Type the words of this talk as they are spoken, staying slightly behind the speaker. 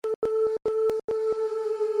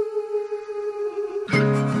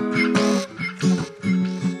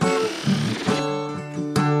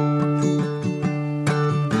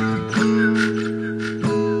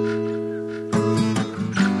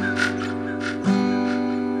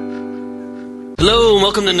Hello and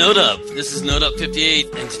welcome to Node Up. This is Node Up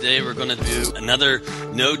 58, and today we're going to do another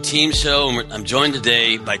Node team show. I'm joined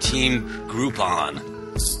today by Team Groupon.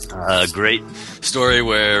 A great story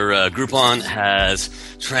where Groupon has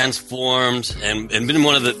transformed and been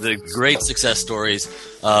one of the great success stories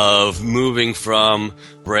of moving from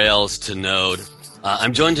Rails to Node.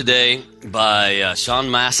 I'm joined today by Sean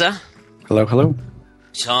Massa. Hello, hello.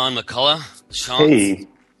 Sean McCullough. Sean. Hey.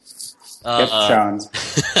 Sean's.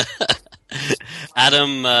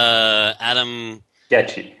 Adam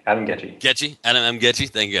Getchy. Adam M. Getchy.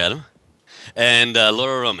 Thank you, Adam. And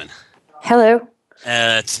Laura Roman. Hello.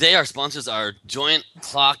 Today our sponsors are Joyent,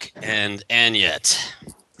 Clock, and Anyet.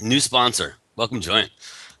 New sponsor. Welcome, Joyent.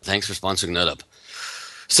 Thanks for sponsoring Node Up.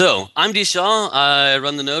 So, I'm Dee Shaw. I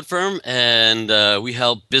run the Node firm, and we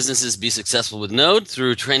help businesses be successful with Node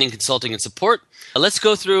through training, consulting, and support. Let's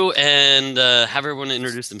go through and have everyone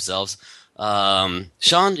introduce themselves.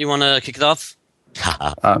 Sean, you want to kick it off?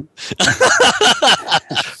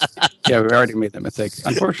 Yeah, we already made that mistake.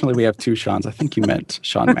 Unfortunately, we have two Seans. I think you meant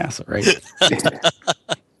Sean Massa, right? Go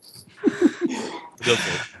for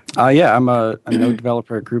it. Yeah, I'm a Node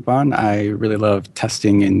developer at Groupon. I really love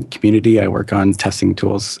testing and community. I work on testing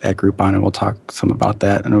tools at Groupon, and we'll talk some about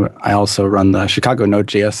that. And I also run the Chicago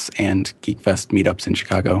Node.js and GeekFest meetups in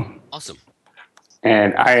Chicago. Awesome.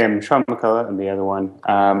 And I am Sean McCullough. I'm the other one.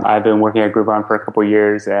 I've been working at Groupon for a couple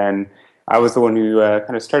years, and I was the one who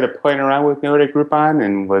kind of started playing around with Node at Groupon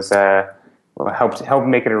and was helped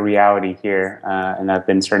make it a reality here. And I've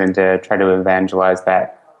been starting to try to evangelize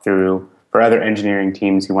that for other engineering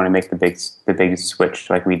teams who want to make the big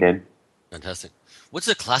switch like we did. Fantastic. What's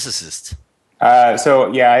a classicist? I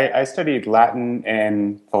studied Latin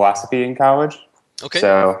and philosophy in college. Okay.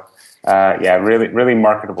 So, really, really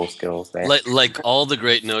marketable skills there. Like all the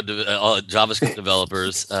great Node JavaScript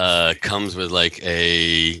developers comes with like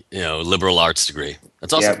a liberal arts degree.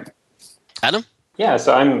 That's awesome. Yep. Adam? Yeah,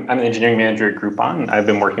 so I'm an engineering manager at Groupon. I've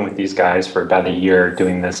been working with these guys for about a year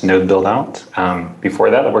doing this Node build out.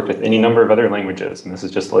 Before that, I worked with any number of other languages, and this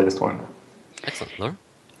is just the latest one. Excellent. Laura?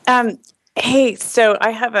 Hey, so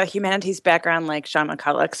I have a humanities background like Sean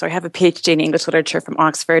McCullough. So I have a PhD in English literature from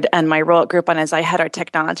Oxford, and my role at Groupon is I head our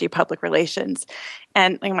technology public relations.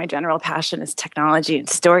 And my general passion is technology and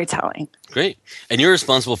storytelling. Great. And you're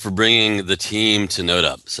responsible for bringing the team to Node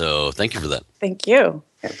Up. So thank you for that. Thank you.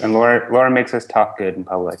 And Laura makes us talk good in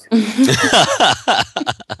public.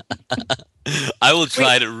 I will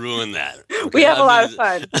try to ruin that. Okay? We have a lot of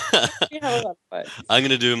fun. I'm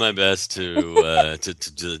going to do my best to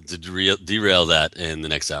derail that in the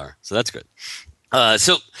next hour. So that's good.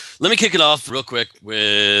 So let me kick it off real quick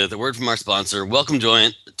with a word from our sponsor. Welcome,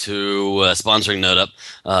 Joyent, to sponsoring Node Up.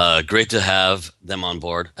 Great to have them on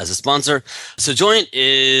board as a sponsor. So Joyent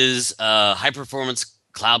is a high-performance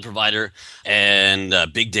cloud provider and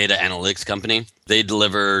big data analytics company. They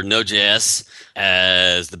deliver Node.js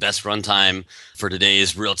as the best runtime for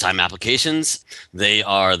today's real-time applications. They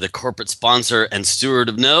are the corporate sponsor and steward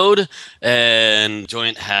of Node, and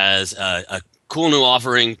Joyent has a cool new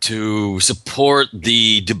offering to support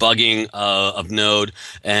the debugging of Node,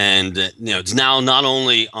 and it's now not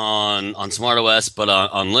only on SmartOS but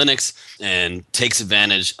on Linux, and takes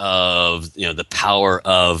advantage of the power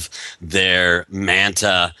of their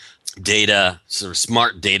Manta data, sort of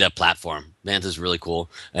smart data platform. Manta is really cool,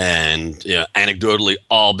 and anecdotally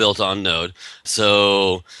all built on Node.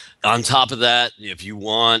 So on top of that, if you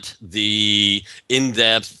want the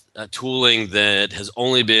in-depth tooling that has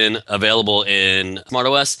only been available in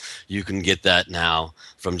SmartOS, you can get that now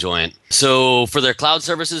from Joyent. So for their cloud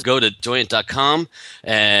services, go to joyent.com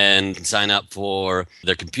and sign up for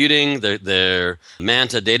their computing, their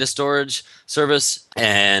Manta data storage service.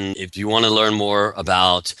 And if you want to learn more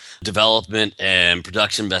about development and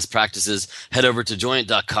production best practices, head over to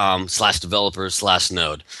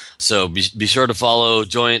joyent.com/developers/node. So be sure to follow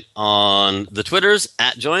Joyent on the Twitters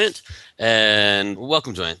 @Joyent. And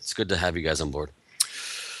welcome, Joyent. It's good to have you guys on board.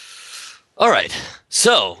 All right.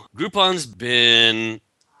 So Groupon's been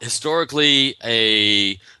historically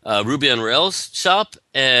a Ruby on Rails shop,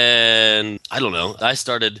 and I don't know. I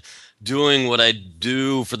started doing what I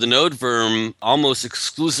do for the Node firm almost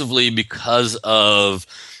exclusively because of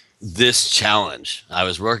this challenge. I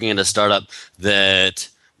was working at a startup that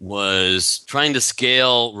was trying to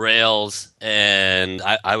scale Rails, and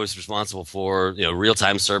I was responsible for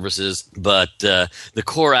real-time services. But the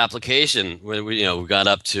core application, when we got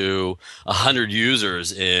up to 100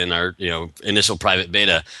 users in our initial private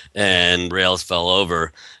beta, and Rails fell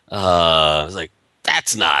over. I was like,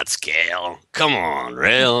 that's not scale. Come on,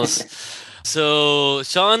 Rails. So,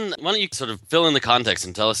 Sean, why don't you sort of fill in the context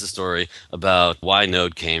and tell us a story about why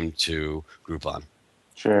Node came to Groupon?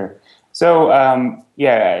 Sure. So,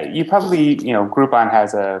 you probably, Groupon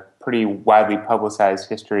has a pretty widely publicized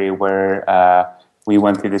history where we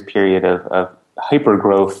went through this period of hyper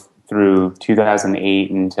growth through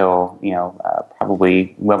 2008 until,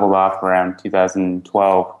 probably leveled off around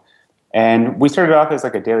 2012. And we started off as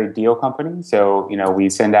like a daily deal company. So, we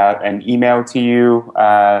send out an email to you,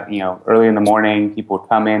 early in the morning. People would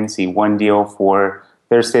come in, see one deal for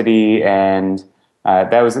their city. And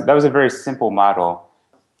that was a very simple model.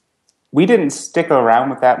 We didn't stick around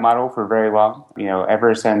with that model for very long.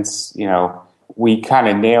 Ever since, we kind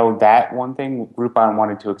of nailed that one thing, Groupon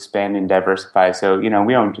wanted to expand and diversify. So, we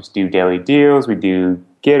don't just do daily deals. We do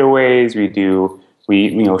getaways.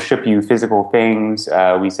 We ship you physical things.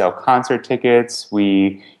 We sell concert tickets.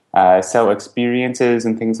 We sell experiences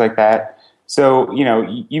and things like that. So,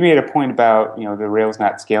 you made a point about, the Rails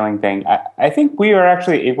not scaling thing. I think we are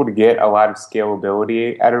actually able to get a lot of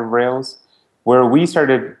scalability out of Rails. Where we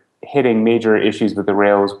started hitting major issues with the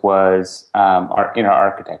Rails was in our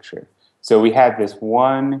architecture. So we had this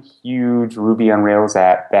one huge Ruby on Rails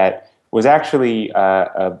app that was actually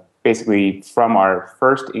basically from our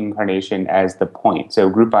first incarnation as The Point.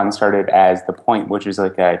 So Groupon started as The Point, which is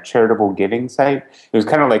like a charitable giving site. It was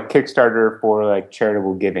kind of like Kickstarter for like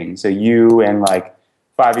charitable giving. So you and like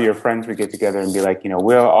 5 of your friends would get together and be like,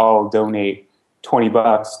 we'll all donate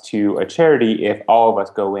 $20 to a charity if all of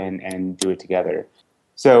us go in and do it together.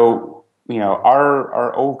 So,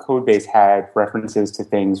 our old code base had references to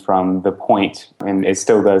things from The Point, and it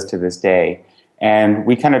still does to this day. And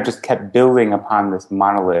we kind of just kept building upon this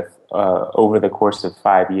monolith over the course of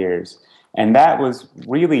 5 years. And that was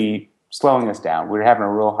really slowing us down. We were having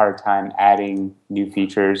a real hard time adding new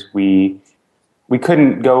features. We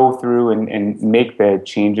couldn't go through and make the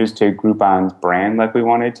changes to Groupon's brand like we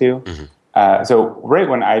wanted to. Mm-hmm. So right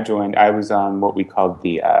when I joined, I was on what we called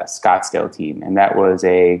the Scottsdale team, and that was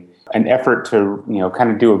an effort to kind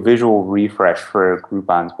of do a visual refresh for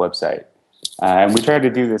Groupon's website. And we tried to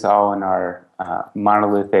do this all in our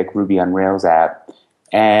monolithic Ruby on Rails app,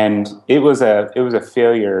 and it was a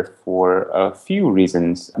failure for a few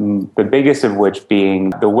reasons. The biggest of which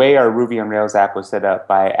being the way our Ruby on Rails app was set up.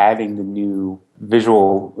 By adding the new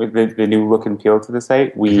visual, the new look and feel to the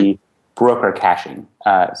site, we broke our caching.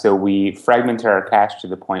 So we fragmented our cache to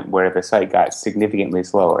the point where the site got significantly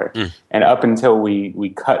slower. And up until we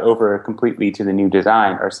cut over completely to the new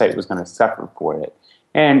design, our site was going to suffer for it.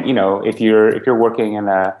 And, if you're working in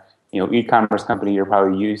a e-commerce company, you're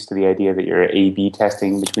probably used to the idea that you're A/B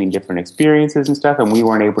testing between different experiences and stuff, and we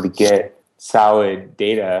weren't able to get solid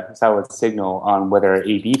data, solid signal on whether our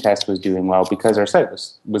A/B test was doing well because our site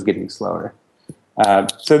was getting slower.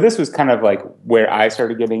 So this was kind of like where I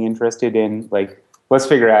started getting interested in, like, let's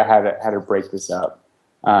figure out how to break this up.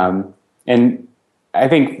 And I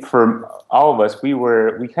think for all of us, we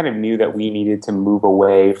kind of knew that we needed to move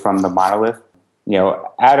away from the monolith.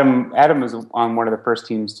 Adam was on one of the first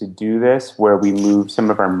teams to do this, where we moved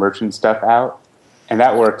some of our merchant stuff out, and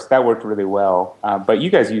that worked really well. But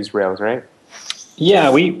you guys use Rails, right?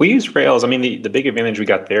 Yeah, we use Rails. I mean, the big advantage we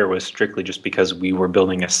got there was strictly just because we were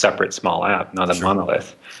building a separate small app, not a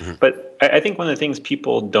monolith. Mm-hmm. But I think one of the things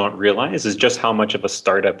people don't realize is just how much of a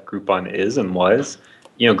startup Groupon is and was.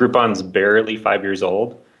 Groupon's barely 5 years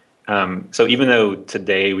old. So even though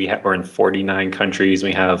today we're in 49 countries,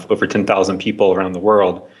 we have over 10,000 people around the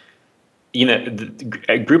world,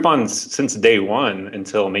 Groupon since day one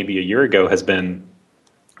until maybe a year ago has been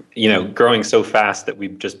growing so fast that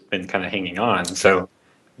we've just been kind of hanging on. So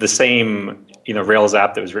the same, Rails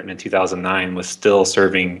app that was written in 2009 was still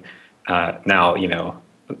serving now,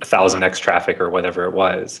 1,000x traffic or whatever it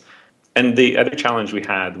was. And the other challenge we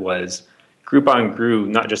had was Groupon grew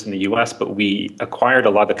not just in the US, but we acquired a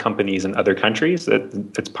lot of companies in other countries.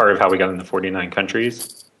 That's part of how we got into 49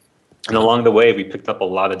 countries. And along the way, we picked up a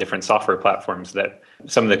lot of different software platforms that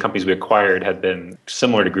some of the companies we acquired had been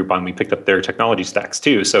similar to Groupon. We picked up their technology stacks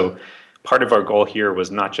too. So part of our goal here was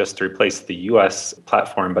not just to replace the US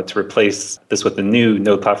platform, but to replace this with a new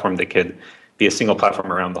Node platform that could be a single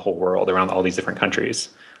platform around the whole world, around all these different countries,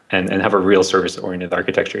 and have a real service-oriented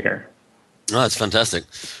architecture here. Oh, that's fantastic.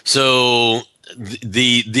 So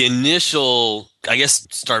the initial, I guess,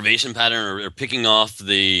 starvation pattern or picking off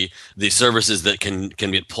the services that can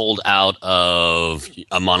get pulled out of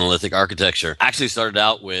a monolithic architecture actually started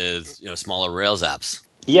out with smaller Rails apps.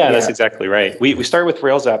 Yeah, that's exactly right. We started with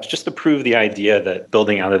Rails apps just to prove the idea that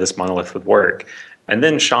building out of this monolith would work. And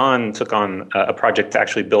then Sean took on a project to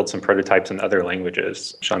actually build some prototypes in other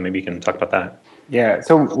languages. Sean, maybe you can talk about that. Yeah,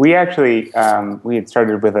 so we actually we had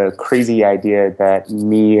started with a crazy idea that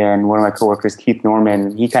me and one of my coworkers, Keith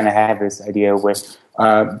Norman, he kind of had this idea with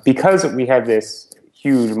because we had this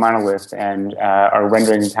huge monolith and our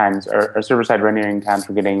rendering times, our server-side rendering times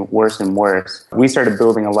were getting worse and worse. We started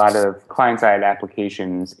building a lot of client-side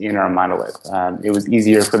applications in our monolith. It was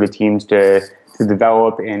easier for the teams to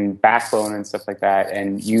develop in Backbone and stuff like that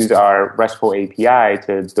and use our RESTful API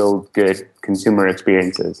to build good consumer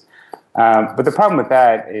experiences. But the problem with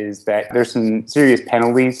that is that there's some serious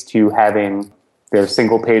penalties to having their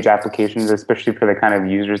single-page applications, especially for the kind of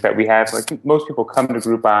users that we have. Like most people come to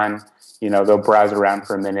Groupon, they'll browse around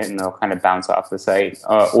for a minute and they'll kind of bounce off the site,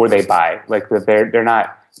 or they buy. Like they're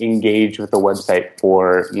not engaged with the website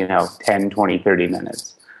for 10, 20, 30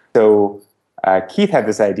 minutes. So Keith had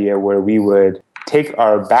this idea where we would take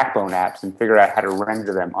our Backbone apps and figure out how to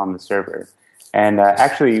render them on the server. And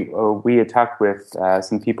actually, we had talked with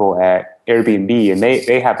some people at Airbnb, and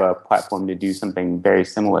they have a platform to do something very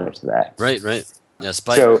similar to that. Right. Yeah,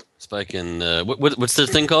 Spike, and what's the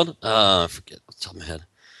thing called? I forget off the top of my head.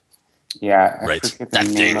 Yeah, right. That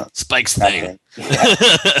thing, Spike's thing.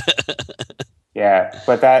 Yeah,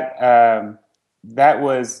 but that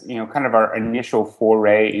was kind of our initial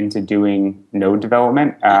foray into doing node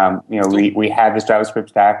development. We had this JavaScript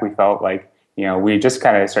stack. We felt like we just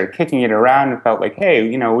kind of started kicking it around and felt like,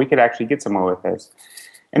 hey, we could actually get somewhere with this.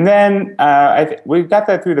 And then we got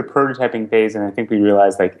that through the prototyping phase, and I think we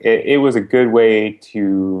realized like it was a good way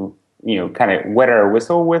to kind of wet our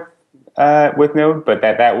whistle with Node, but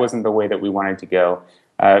that wasn't the way that we wanted to go.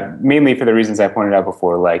 Mainly for the reasons I pointed out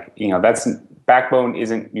before, like that's Backbone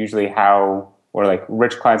isn't usually how, or like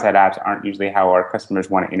rich client-side apps aren't usually how our customers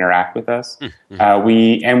want to interact with us. Mm-hmm.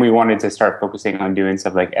 We wanted to start focusing on doing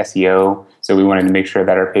stuff like SEO. So we wanted to make sure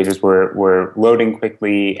that our pages were loading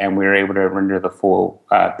quickly and we were able to render the full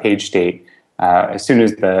page state as soon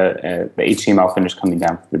as the HTML finished coming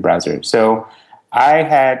down from the browser. So I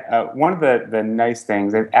had one of the nice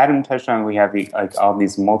things that Adam touched on. We have all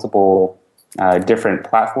these multiple different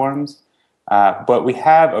platforms. But we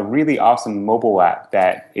have a really awesome mobile app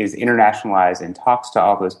that is internationalized and talks to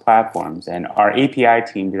all those platforms. And our API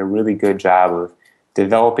team did a really good job of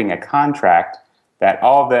developing a contract that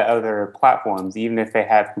all the other platforms, even if they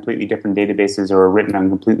have completely different databases or are written on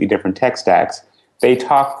completely different tech stacks, they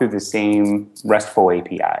talk through the same RESTful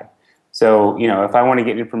API. So, if I want to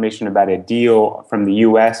get information about a deal from the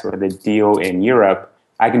US or the deal in Europe,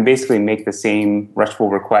 I can basically make the same RESTful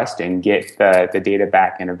request and get the data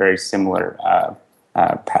back in a very similar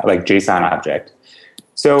like JSON object.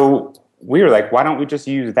 So we were like, why don't we just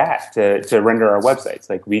use that to render our websites?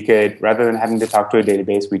 Like we could, rather than having to talk to a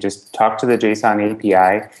database, we just talk to the JSON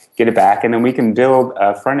API, get it back, and then we can build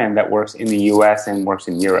a front end that works in the US and works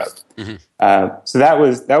in Europe. Mm-hmm. So that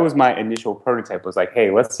was my initial prototype. Was like,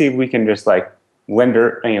 hey, let's see if we can just like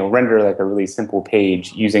render like a really simple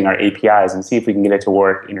page using our APIs and see if we can get it to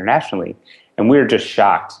work internationally. And we were just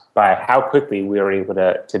shocked by how quickly we were able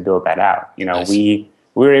to build that out. Nice. We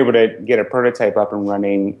were able to get a prototype up and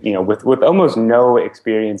running, with almost no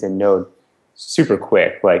experience in Node, super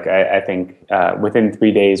quick. Like I think within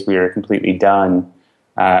 3 days we were completely done,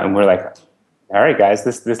 and we're like, all right, guys,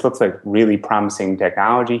 this looks like really promising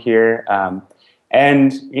technology here.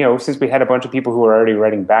 And since we had a bunch of people who were already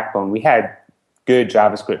writing Backbone, we had good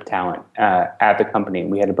JavaScript talent at the company.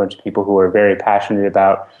 We had a bunch of people who were very passionate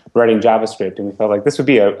about writing JavaScript, and we felt like this would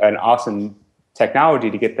be an awesome technology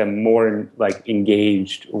to get them more like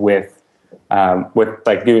engaged with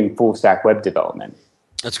like doing full stack web development.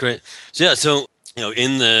 That's great. So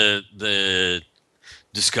in the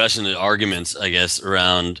discussion and arguments, I guess,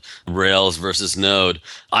 around Rails versus Node,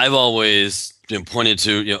 I've always pointed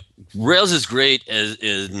to Rails is great as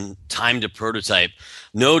in time to prototype.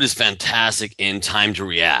 Node is fantastic in time to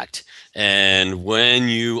react. And when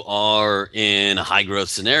you are in a high growth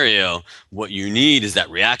scenario, what you need is that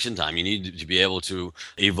reaction time. You need to be able to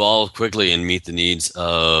evolve quickly and meet the needs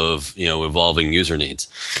of evolving user needs.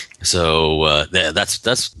 So that's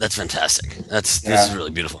fantastic. This is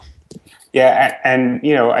really beautiful. Yeah, and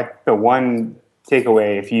I think the one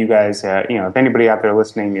takeaway, if you guys, if anybody out there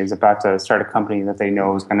listening is about to start a company that they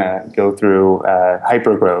know is going to go through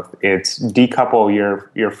hypergrowth, it's decouple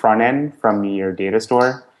your front end from your data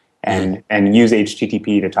store and use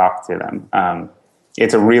HTTP to talk to them.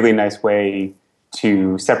 It's a really nice way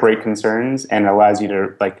to separate concerns and allows you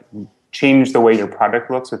to like change the way your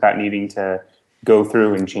product looks without needing to go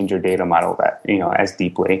through and change your data model that as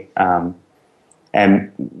deeply.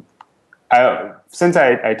 And since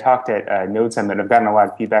I talked at Node Summit, I've gotten a lot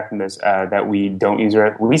of feedback from this that we don't use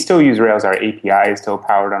Rails. We still use Rails. Our API is still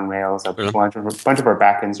powered on Rails. A bunch of our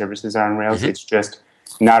backend services are on Rails. It's just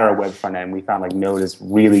not our web front end. We found like Node is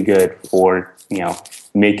really good for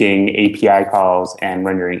making API calls and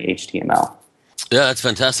rendering HTML. Yeah, that's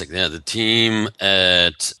fantastic. Yeah, the team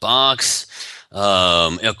at Box,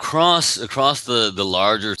 across the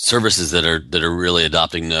larger services that are really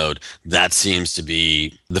adopting Node, that seems to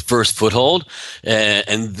be the first foothold,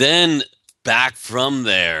 and then back from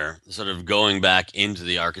there, sort of going back into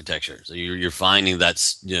the architecture. So you're finding that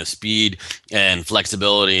speed and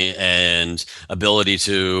flexibility and ability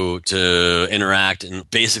to interact and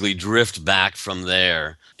basically drift back from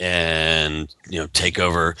there and take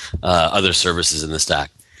over other services in the stack.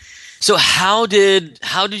 So how did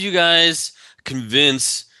you guys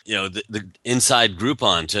convince the inside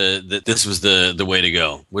Groupon that this was the way to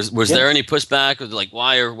go? Was there any pushback? Was like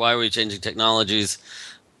why are we changing technologies?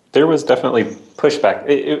 There was definitely pushback.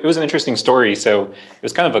 It was an interesting story. So it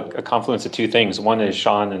was kind of a confluence of two things. One is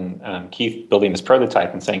Sean and Keith building this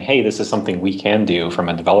prototype and saying, hey, this is something we can do from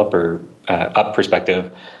a developer up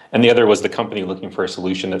perspective. And the other was the company looking for a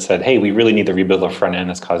solution that said, hey, we really need to rebuild our front end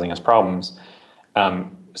that's causing us problems.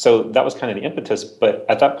 So that was kind of the impetus. But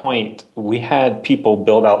at that point, we had people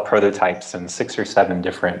build out prototypes in 6 or 7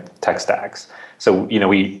 different tech stacks. So,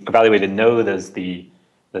 we evaluated Node as the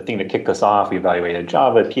thing that kicked us off. We evaluated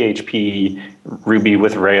Java, PHP, Ruby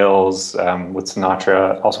with Rails, with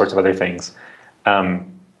Sinatra, all sorts of other things.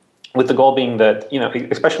 With the goal being that,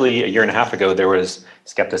 especially a year and a half ago, there was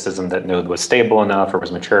skepticism that Node was stable enough or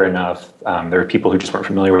was mature enough. There were people who just weren't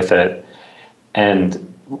familiar with it. And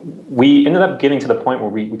we ended up getting to the point where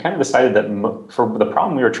we kind of decided that for the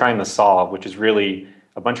problem we were trying to solve, which is really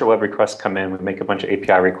a bunch of web requests come in, we make a bunch of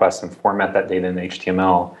API requests and format that data in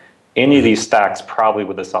HTML, any of these stacks probably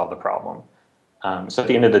would have solved the problem. So at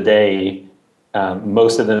the end of the day,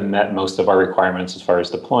 most of them met most of our requirements as far as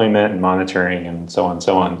deployment and monitoring and so on and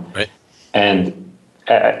so on. Right. And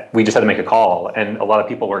we just had to make a call. And a lot of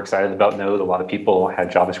people were excited about Node. A lot of people had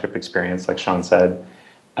JavaScript experience, like Sean said.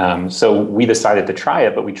 So we decided to try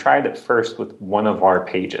it, but we tried it first with one of our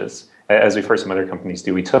pages. As we've heard some other companies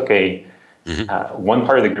do, we took one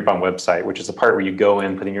part of the Groupon website, which is the part where you go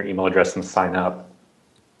in, put in your email address and sign up.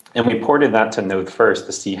 And we ported that to Node first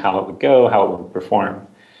to see how it would go, how it would perform.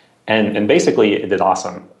 And basically, it did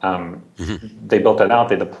awesome. They built that out.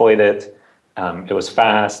 They deployed it. It was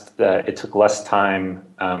fast. It took less time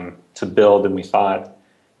to build than we thought.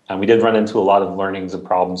 We did run into a lot of learnings and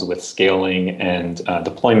problems with scaling and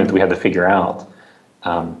deployment that we had to figure out.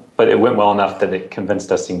 But it went well enough that it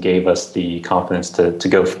convinced us and gave us the confidence to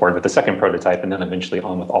go forward with the second prototype and then eventually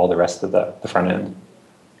on with all the rest of the front end.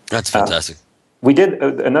 That's fantastic. We did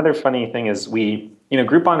another funny thing is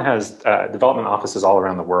Groupon has development offices all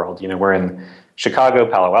around the world. We're in Chicago,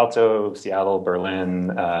 Palo Alto, Seattle,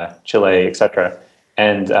 Berlin, Chile, etc.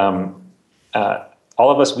 And all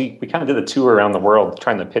of us, we kind of did a tour around the world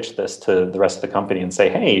trying to pitch this to the rest of the company and say,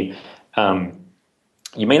 hey,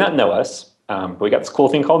 you may not know us, but we got this cool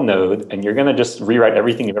thing called Node, and you're going to just rewrite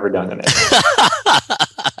everything you've ever done in it.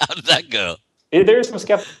 How did that go? There's some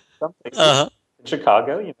skepticism. In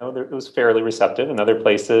Chicago, it was fairly receptive. In other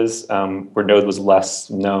places where Node was less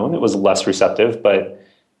known, it was less receptive. But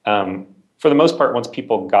for the most part, once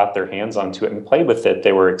people got their hands onto it and played with it,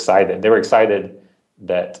 they were excited. They were excited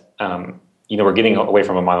that we're getting away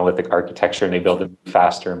from a monolithic architecture and they build it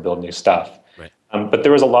faster and build new stuff. Right. But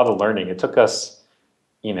there was a lot of learning. It took us,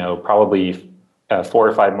 probably 4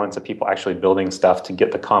 or 5 months of people actually building stuff to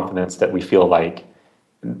get the confidence that we feel like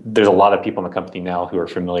there's a lot of people in the company now who are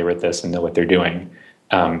familiar with this and know what they're doing.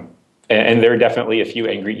 And there are definitely a few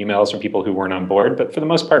angry emails from people who weren't on board, but for the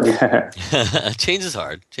most part, Change is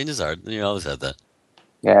hard. You always had that.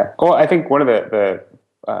 Yeah. Well, I think one of the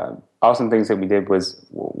awesome things that we did was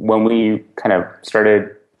when we kind of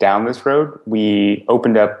started down this road, we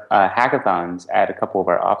opened up hackathons at a couple of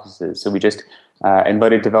our offices. So we just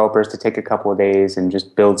invited developers to take a couple of days and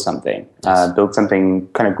just build something kind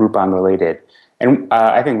of Groupon related. And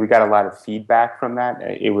I think we got a lot of feedback from that.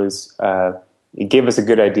 It gave us a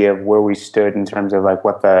good idea of where we stood in terms of like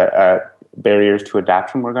what the barriers to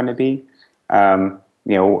adoption were going to be.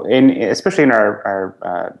 Especially in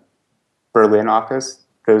our Berlin office,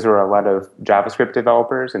 those were a lot of JavaScript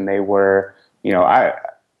developers, and they were,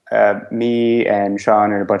 me and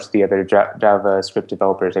Sean and a bunch of the other JavaScript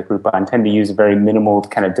developers at Groupon tend to use a very minimal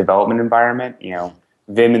kind of development environment,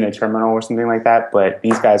 Vim in the terminal or something like that. But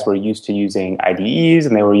these guys were used to using IDEs,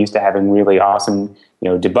 and they were used to having really awesome,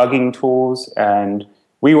 debugging tools. And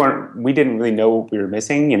we didn't really know what we were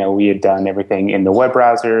missing. We had done everything in the web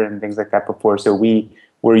browser and things like that before, so we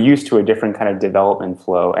were used to a different kind of development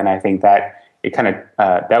flow. And I think that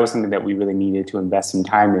that was something that we really needed to invest some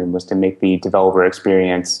time in, was to make the developer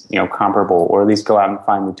experience, comparable, or at least go out and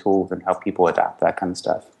find the tools and help people adopt that kind of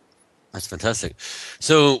stuff. That's fantastic.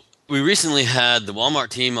 So we recently had the Walmart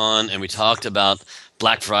team on, and we talked about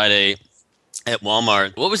Black Friday at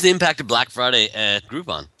Walmart. What was the impact of Black Friday at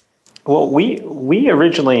Groupon? Well, we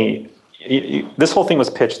originally, this whole thing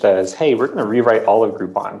was pitched as, hey, we're going to rewrite all of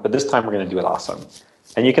Groupon, but this time we're going to do it awesome.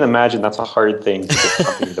 And you can imagine that's a hard thing to get the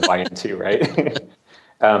company to buy into, right?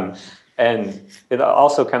 And it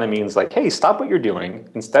also kind of means like, hey, stop what you're doing.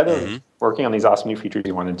 Instead of working on these awesome new features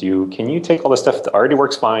you want to do, can you take all the stuff that already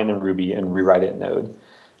works fine in Ruby and rewrite it in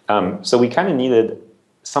Node? So we kind of needed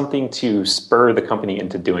something to spur the company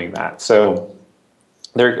into doing that. So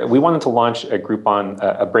we wanted to launch a Groupon,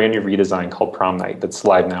 a brand new redesign called Prom Night that's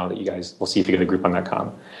live now that you guys will see if you go to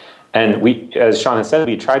Groupon.com. And we, as Sean has said,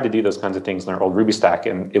 we tried to do those kinds of things in our old Ruby stack,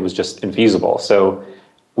 and it was just infeasible. So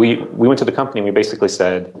we went to the company and we basically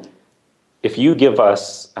said, if you give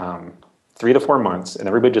us 3 to 4 months and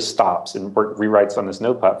everybody just stops and rewrites on this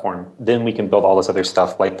Node platform, then we can build all this other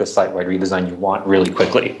stuff like the site-wide redesign you want really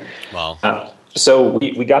quickly. Wow. So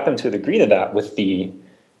we got them to agree to that with the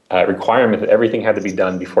requirement that everything had to be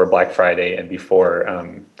done before Black Friday and before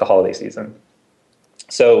the holiday season.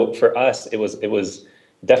 So for us, it was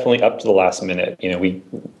definitely up to the last minute.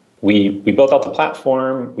 We built out the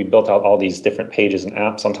platform, we built out all these different pages and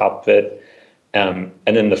apps on top of it. And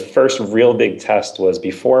then the first real big test was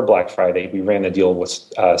before Black Friday. We ran a deal with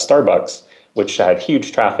Starbucks, which had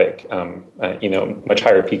huge traffic, much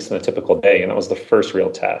higher peaks than a typical day. And that was the first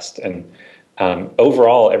real test. And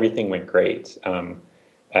overall, everything went great.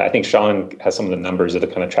 I think Sean has some of the numbers of the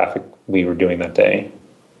kind of traffic we were doing that day.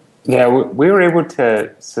 Yeah, we were able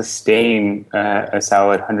to sustain a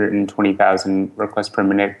solid 120,000 requests per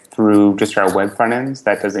minute through just our web front ends.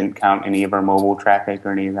 That doesn't count any of our mobile traffic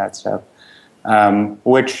or any of that stuff.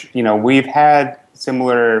 Which, we've had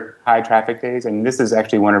similar high traffic days, and this is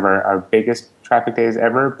actually one of our biggest traffic days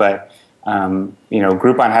ever, but,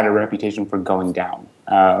 Groupon had a reputation for going down.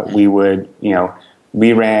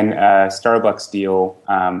 We ran a Starbucks deal,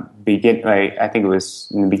 I think it was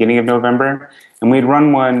in the beginning of November, and we'd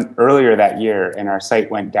run one earlier that year, and our site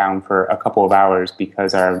went down for a couple of hours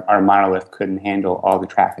because our monolith couldn't handle all the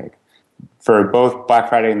traffic. For both Black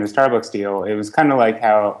Friday and the Starbucks deal, it was kind of like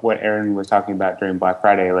what Aaron was talking about during Black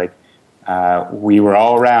Friday. Like, we were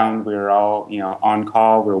all around, we were all, on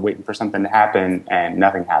call, we were waiting for something to happen, and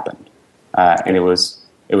nothing happened. And it was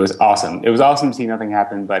awesome. It was awesome to see nothing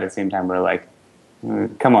happen, but at the same time, we're like,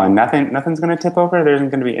 come on, nothing's going to tip over. There isn't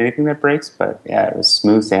going to be anything that breaks. But yeah, it was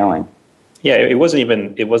smooth sailing. Yeah, it wasn't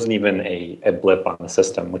even a blip on the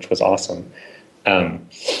system, which was awesome. And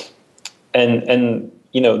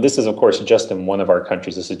this is, of course, just in one of our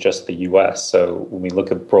countries. This is just the U.S. So when we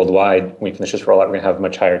look at worldwide, when we finish this rollout, we're going to have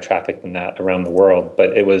much higher traffic than that around the world.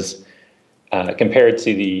 But it was compared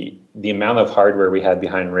to the amount of hardware we had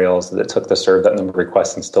behind Rails that it took to serve that number of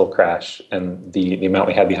requests and still crash, and the amount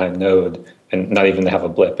we had behind Node and not even to have a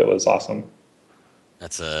blip. It was awesome.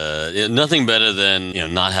 That's nothing better than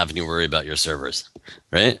not having to worry about your servers,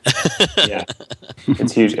 right? Yeah,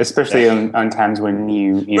 it's huge, especially on times when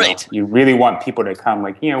you really want people to come.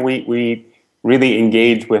 Like we really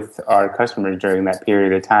engage with our customers during that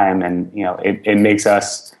period of time, and it makes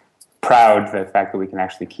us proud, the fact that we can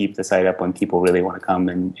actually keep the site up when people really want to come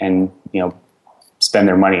and spend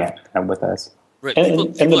their money with us. Right,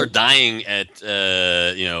 people are dying at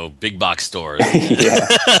big box stores.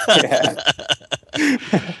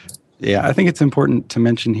 Yeah, I think it's important to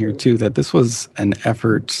mention here too that this was an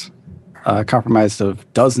effort comprised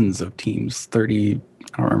of dozens of teams. 30,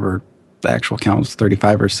 I don't remember the actual count, was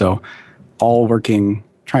 35 or so, all working,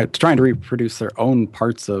 trying to reproduce their own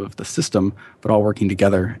parts of the system, but all working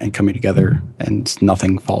together and coming together, and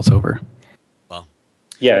nothing falls over.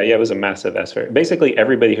 Yeah, it was a massive effort. Basically,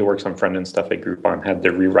 everybody who works on front-end stuff at Groupon had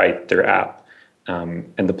to rewrite their app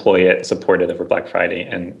and deploy it, support it over Black Friday.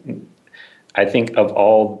 And I think of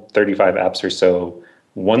all 35 apps or so,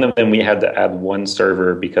 one of them we had to add one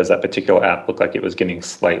server because that particular app looked like it was getting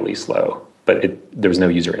slightly slow, but there was no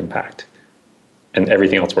user impact. And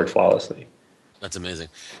everything else worked flawlessly. That's amazing.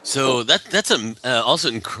 So that's also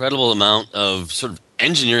an incredible amount of sort of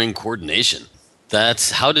engineering coordination.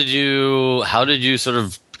 How did you sort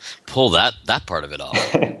of pull that part of it off?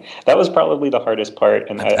 That was probably the hardest part,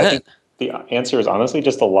 and I think the answer is honestly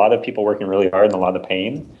just a lot of people working really hard and a lot of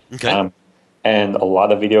pain, and a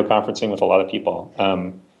lot of video conferencing with a lot of people.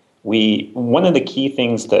 one of the key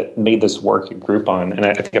things that made this work at Groupon, and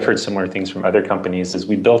I think I've heard similar things from other companies, is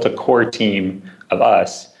we built a core team of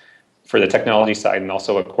us for the technology side and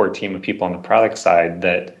also a core team of people on the product side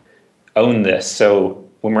that own this. So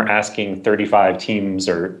when we're asking 35 teams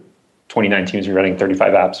or 29 teams who are running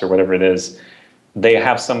 35 apps or whatever it is, they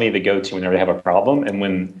have somebody to go to whenever they have a problem. And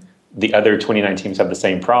when the other 29 teams have the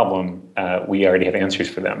same problem, we already have answers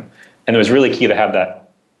for them. And it was really key to have that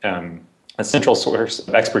a central source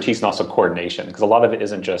of expertise and also coordination, because a lot of it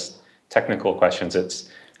isn't just technical questions. It's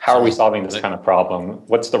how are we solving this kind of problem?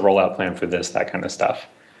 What's the rollout plan for this, that kind of stuff.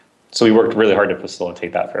 So we worked really hard to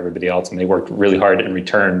facilitate that for everybody else, and they worked really hard in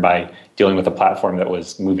return by dealing with a platform that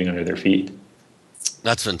was moving under their feet.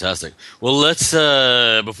 That's fantastic. Well, let's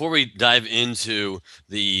before we dive into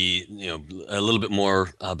the a little bit more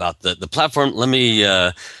about the platform, let me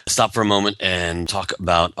stop for a moment and talk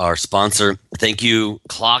about our sponsor. Thank you,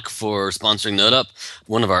 Clock, for sponsoring NodeUp.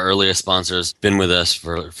 One of our earliest sponsors, been with us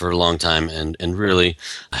for a long time and really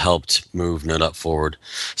helped move NodeUp forward.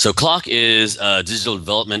 So Clock is a digital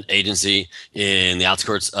development agency in the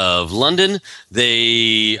outskirts of London.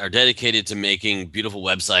 They are dedicated to making beautiful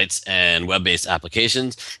websites and web-based applications.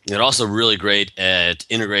 They're also really great at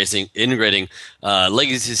integrating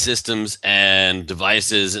legacy systems and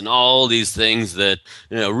devices and all these things that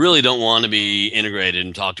really don't want to be integrated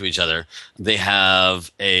and talk to each other. They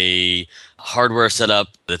have a hardware setup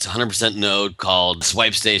that's 100% Node called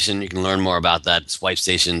SwipeStation. You can learn more about that at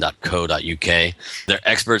swipestation.co.uk. They're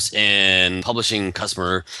experts in publishing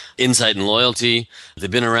customer insight and loyalty. They've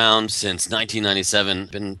been around since 1997,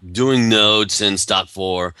 been doing Node since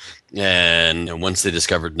 .4. And once they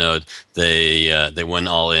discovered Node, they went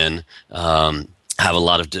all in. Have a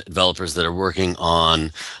lot of developers that are working on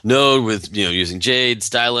Node with using Jade,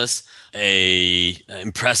 Stylus. A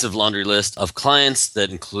impressive laundry list of clients that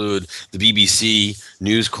include the BBC,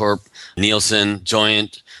 News Corp, Nielsen,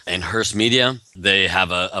 Joint, and Hearst Media. They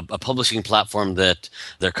have a publishing platform that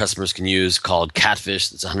their customers can use called Catfish.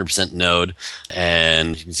 That's 100% Node,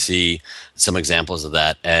 and you can see some examples of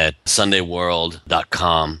that at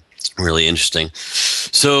sundayworld.com. Really interesting.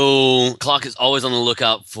 So Clock is always on the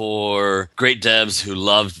lookout for great devs who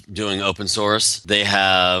love doing open source. They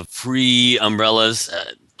have free umbrellas,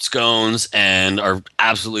 scones, and are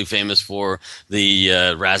absolutely famous for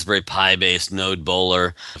the Raspberry Pi based Node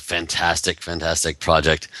Bowler. Fantastic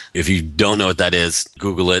project. If you don't know what that is,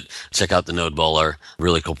 Google it. Check out the Node Bowler.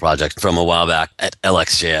 Really cool project from a while back at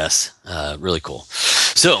LXJS. Really cool.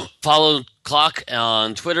 So follow Clock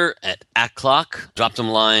on Twitter at @Clock. Drop them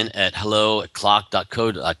a line at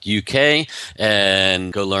hello@clock.co.uk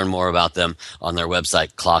and go learn more about them on their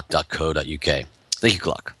website, clock.co.uk. Thank you,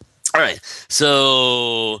 Clock. All right,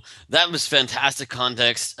 so that was fantastic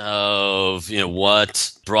context of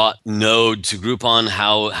what brought Node to Groupon,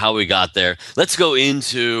 how we got there. Let's go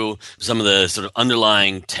into some of the sort of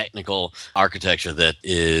underlying technical architecture that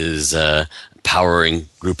is powering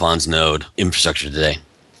Groupon's Node infrastructure today.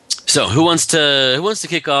 So, who wants to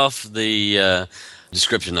kick off the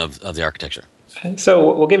description of the architecture?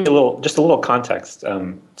 So we'll give you a little context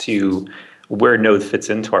to where Node fits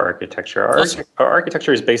into our architecture. Our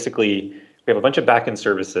architecture is basically, we have a bunch of backend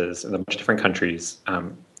services in a bunch of different countries.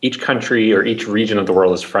 Each country or each region of the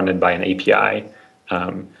world is fronted by an API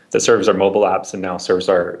that serves our mobile apps and now serves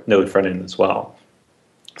our Node front end as well.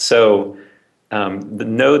 So the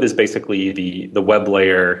Node is basically the web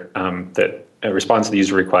layer that responds to the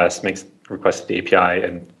user request, makes requests to the API,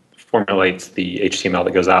 and formulates the HTML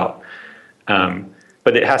that goes out.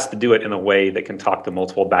 But it has to do it in a way that can talk to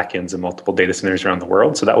multiple backends and multiple data centers around the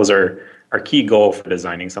world. So that was our key goal for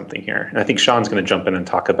designing something here. And I think Sean's going to jump in and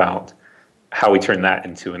talk about how we turn that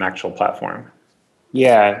into an actual platform.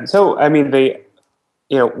 Yeah. So, I mean,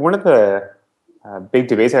 one of the big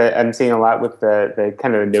debates I'm seeing a lot with the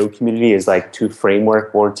kind of Node community is like to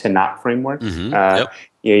framework or to not framework. Mm-hmm. Yep.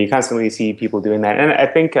 You constantly see people doing that. And I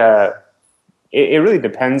think it really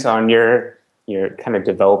depends on your kind of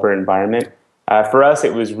developer environment. For us,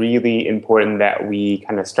 it was really important that we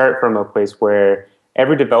kind of start from a place where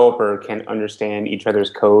every developer can understand each other's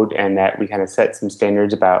code, and that we kind of set some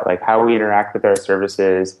standards about like how we interact with our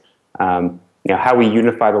services, how we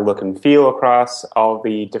unify the look and feel across all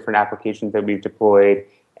the different applications that we've deployed,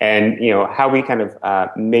 and how we kind of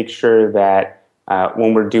make sure that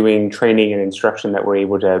when we're doing training and instruction that we're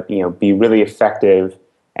able to be really effective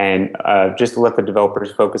and just let the developers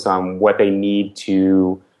focus on what they need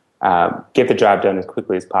to get the job done as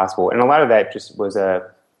quickly as possible. And a lot of that just was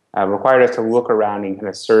required us to look around and kind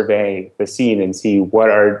of survey the scene and see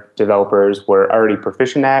what our developers were already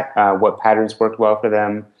proficient at, what patterns worked well for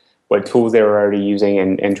them, what tools they were already using,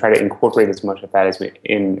 and try to incorporate as much of that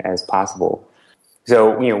as possible.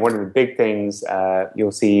 So, one of the big things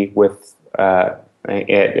you'll see with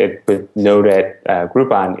with Node at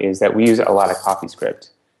Groupon is that we use a lot of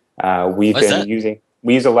CoffeeScript.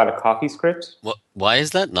 We use a lot of CoffeeScript. Why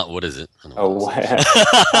is that? Not what is it?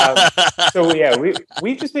 So yeah,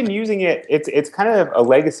 we've just been using it. It's kind of a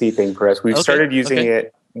legacy thing for us. We've started using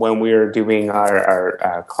it when we were doing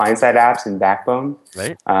our client-side apps in Backbone.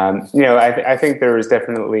 Right. I think there was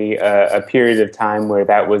definitely a period of time where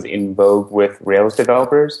that was in vogue with Rails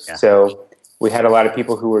developers. Yeah. So we had a lot of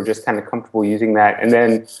people who were just kind of comfortable using that. And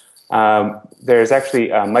then there's actually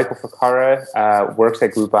Michael Ficarra works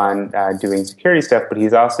at Groupon doing security stuff, but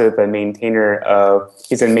he's also the maintainer of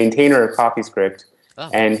CoffeeScript,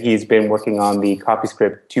 and he's been working on the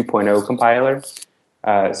CoffeeScript 2.0 compiler.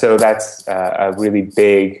 So that's a really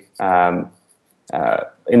big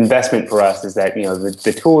investment for us. Is that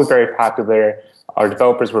the tool is very popular. Our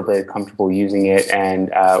developers were very comfortable using it,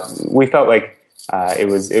 and we felt like it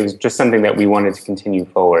was just something that we wanted to continue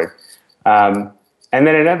forward. And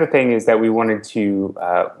then another thing is that we wanted to,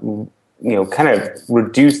 kind of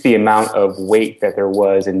reduce the amount of weight that there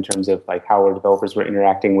was in terms of like how our developers were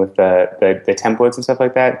interacting with the templates and stuff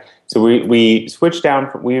like that. So we switched down.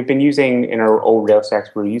 We've been using in our old Rails stacks.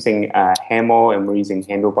 We're using Haml and we're using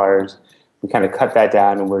Handlebars. We kind of cut that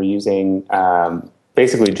down and we're using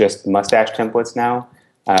basically just Mustache templates now,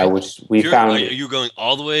 which we found. Are you going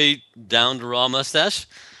all the way down to raw Mustache?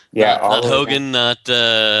 Yeah, not Hogan, not.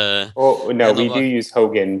 Oh no, we do use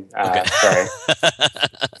Hogan. Sorry.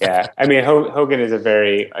 Yeah, I mean Hogan is a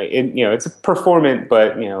very it's a performant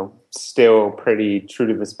but still pretty true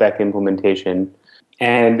to the spec implementation,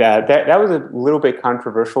 and that was a little bit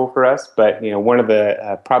controversial for us. But one of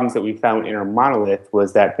the problems that we found in our monolith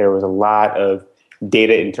was that there was a lot of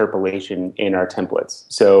data interpolation in our templates.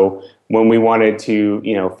 So when we wanted to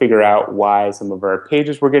figure out why some of our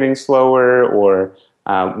pages were getting slower or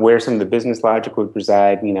where some of the business logic would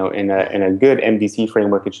reside, in a good MVC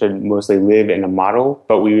framework, it should mostly live in a model,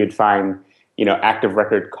 but we would find, active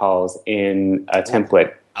record calls in a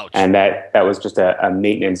template. Ouch. And that was just a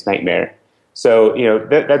maintenance nightmare. So,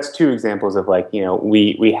 that's two examples of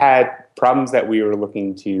we had problems that we were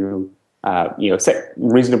looking to, set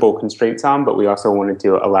reasonable constraints on, but we also wanted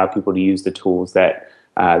to allow people to use the tools that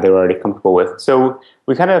they were already comfortable with. So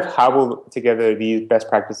we kind of hobbled together these best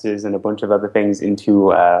practices and a bunch of other things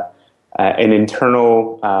into an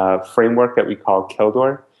internal framework that we call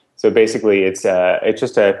Keldor. So basically, it's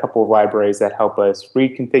just a couple of libraries that help us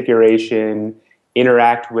read configuration,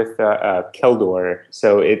 interact with Keldor.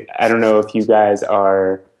 So I don't know if you guys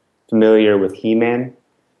are familiar with He-Man,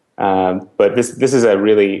 but this is a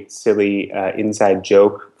really silly inside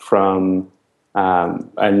joke from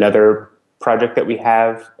another project that we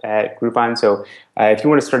have at Groupon. So if you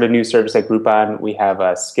want to start a new service at Groupon, we have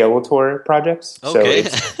Skeletor projects. Okay.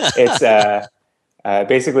 So it's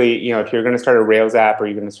basically, if you're going to start a Rails app or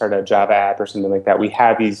you're going to start a Java app or something like that, we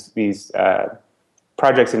have these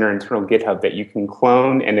projects in our internal GitHub that you can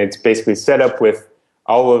clone, and it's basically set up with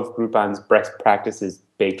all of Groupon's best practices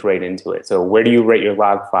baked right into it. So where do you write your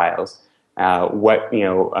log files?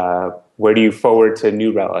 Where do you forward to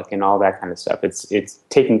New Relic and all that kind of stuff? It's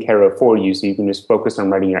taken care of for you, so you can just focus on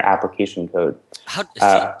writing your application code.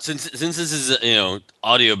 Since this is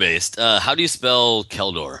audio based, how do you spell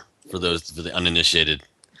Keldor for the uninitiated?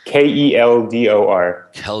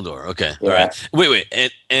 Keldor. Keldor. Okay. Yeah. All right.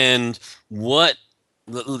 Wait. And what?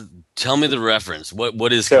 Tell me the reference.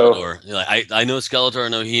 What is Keldor? I know Skeletor. I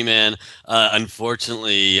know He-Man.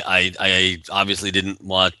 Unfortunately, I obviously didn't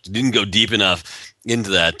go deep enough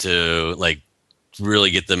into that to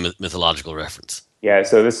really get the mythological reference. Yeah.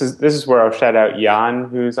 So this is where I'll shout out Jan,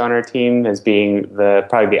 who's on our team, as being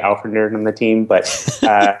probably the alpha nerd on the team, but.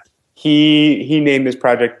 He named this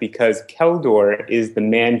project because Keldor is the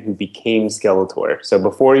man who became Skeletor. So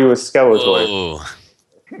before he was Skeletor. Oh.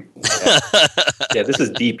 Yeah, this is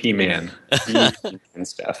DP Man. And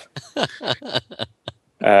stuff.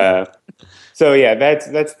 So yeah, that's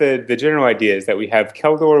the general idea is that we have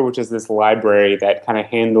Keldor, which is this library that kind of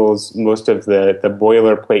handles most of the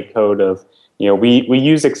boilerplate code of, we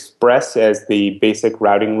use Express as the basic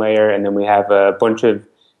routing layer, and then we have a bunch of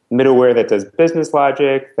middleware that does business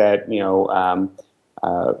logic that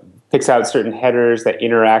picks out certain headers, that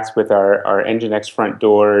interacts with our Nginx front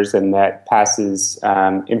doors, and that passes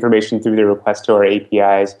information through the request to our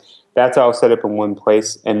APIs. That's all set up in one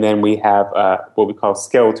place. And then we have what we call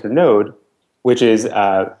Skeletor Node, which is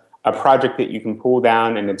a project that you can pull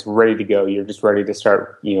down and it's ready to go. You're just ready to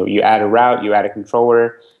start. You add a route, you add a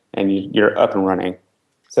controller, and you're up and running.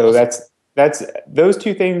 So that's That's those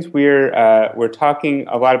two things. We're talking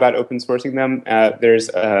a lot about open sourcing them. There's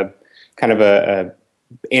a kind of a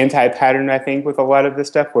anti-pattern, I think, with a lot of this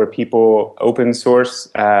stuff, where people open source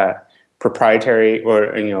proprietary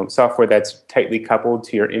or software that's tightly coupled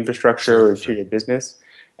to your infrastructure or to your business,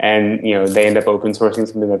 and they end up open sourcing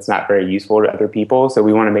something that's not very useful to other people. So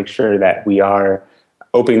we want to make sure that we are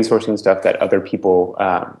open sourcing stuff that other people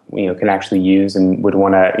can actually use and would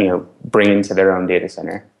want to bring into their own data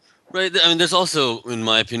center. Right. I mean, there's also, in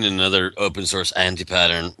my opinion, another open source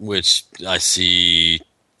anti-pattern, which I see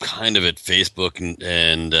kind of at Facebook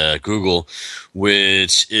and Google,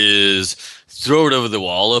 which is throw it over the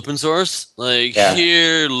wall open source. Like,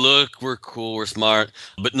 here, look, we're cool, we're smart,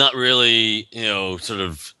 but not really, sort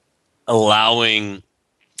of allowing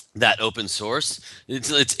that open source.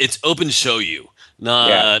 It's open show you.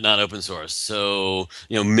 Not open source. So,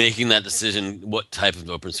 making that decision, what type of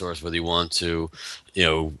open source, whether you want to,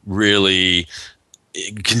 really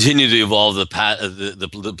continue to evolve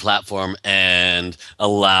the platform and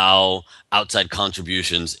allow outside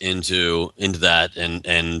contributions into that,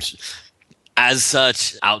 and as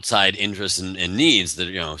such, outside interests and needs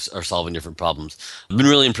that are solving different problems. I've been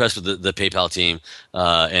really impressed with the PayPal team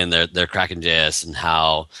and their Kraken.js and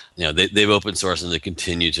how they've open sourced and they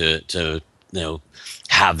continue to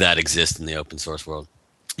have that exist in the open source world.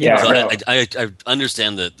 Yeah, so I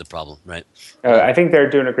understand the problem, right? I think they're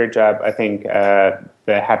doing a great job. I think the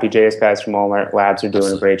Happy.js guys from Walmart Labs are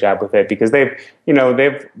doing a great job with it, because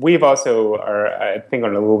we've also are, I think,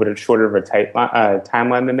 on a little bit of shorter of a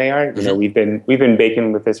timeline than they are. We've been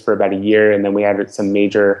baking with this for about a year, and then we had some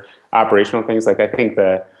major operational things. Like, I think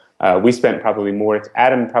we spent probably more.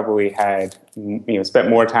 Adam probably had spent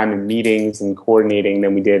more time in meetings and coordinating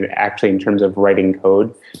than we did actually in terms of writing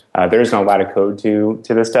code. There isn't a lot of code to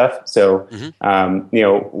this stuff. So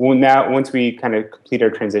now once we kind of complete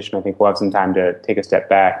our transition, I think we'll have some time to take a step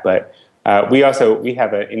back. But we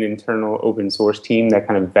have an internal open source team that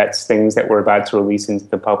kind of vets things that we're about to release into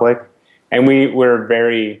the public, and we're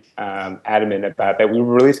very adamant about that. We're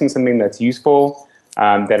releasing something that's useful.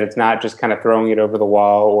 That it's not just kind of throwing it over the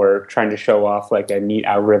wall or trying to show off like a neat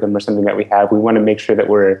algorithm or something that we have. We want to make sure that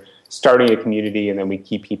we're starting a community and then we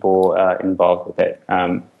keep people involved with it.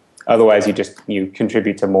 Otherwise, you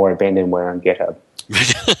contribute to more abandonware on GitHub.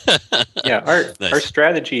 Our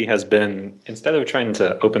strategy has been, instead of trying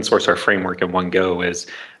to open source our framework in one go, is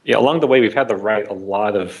along the way we've had to write a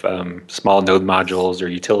lot of small node modules or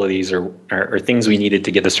utilities or things we needed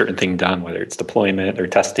to get a certain thing done, whether it's deployment or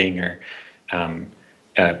testing or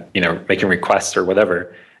making requests or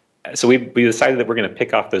whatever. So we decided that we're going to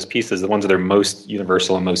pick off those pieces, the ones that are most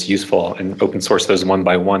universal and most useful, and open source those one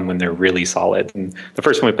by one when they're really solid. And the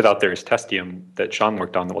first one we put out there is Testium that Sean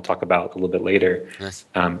worked on that we'll talk about a little bit later. Nice.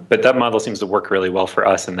 But that model seems to work really well for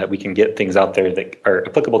us, in that we can get things out there that are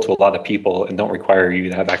applicable to a lot of people and don't require you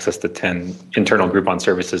to have access to 10 internal Groupon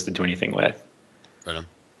services to do anything with. Right on.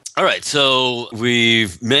 All right, so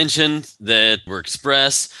we've mentioned that we're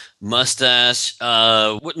Express, Mustache.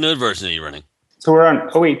 What node version are you running? So we're on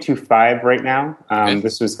 08.25 right now.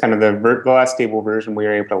 This was kind of the last stable version we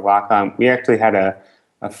were able to lock on. We actually had a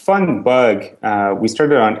fun bug. We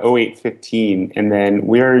started on 08.15, and then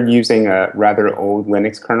we're using a rather old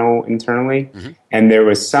Linux kernel internally. And there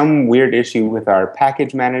was some weird issue with our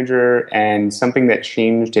package manager and something that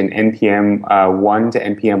changed in NPM 1 to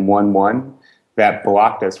NPM 1.1 that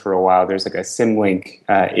blocked us for a while. There's like a symlink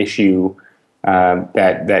issue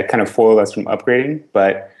that kind of foiled us from upgrading.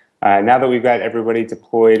 But now that we've got everybody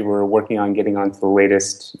deployed, we're working on getting onto the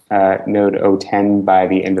latest node 0.10 by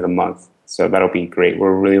the end of the month. So that'll be great.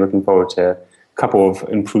 We're really looking forward to a couple of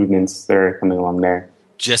improvements that are coming along there.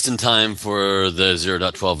 Just in time for the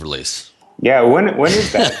 0.12 release. Yeah, when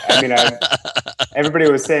is that? I mean, everybody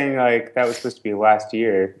was saying like that was supposed to be last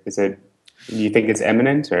year. Do you think it's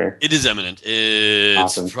imminent, or? It is imminent. It's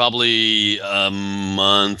awesome. Probably a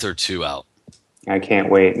month or two out. I can't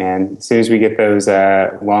wait, man. As soon as we get those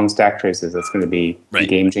long stack traces, that's going to be a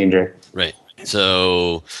game changer. Right.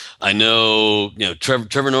 So I know,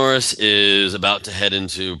 Trevor Norris is about to head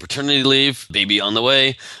into paternity leave, baby on the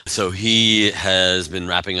way. So he has been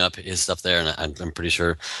wrapping up his stuff there, and I'm pretty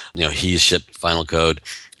sure, he's shipped final code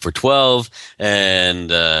for 12, and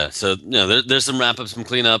so there's some wrap up, some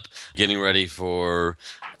cleanup, getting ready for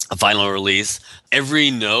a final release. Every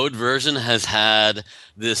node version has had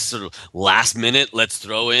this sort of last minute, let's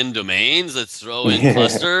throw in domains, let's throw in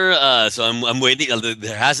cluster. So I'm waiting.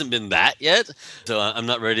 There hasn't been that yet, so I'm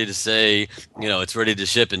not ready to say it's ready to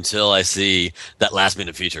ship until I see that last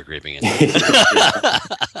minute feature creeping in.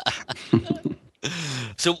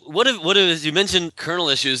 So what if you mentioned kernel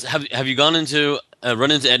issues? Have you gone into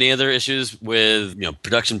run into any other issues with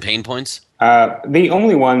production pain points? The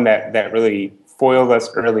only one that really foiled us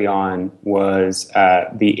early on was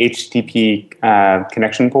the HTTP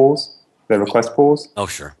connection pools, the request pools. Oh,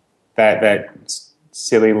 sure. That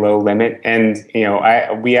silly low limit, and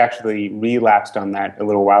we actually relapsed on that a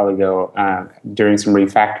little while ago during some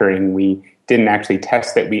refactoring. We didn't actually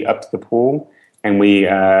test that we upped the pool, and we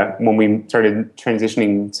when we started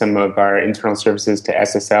transitioning some of our internal services to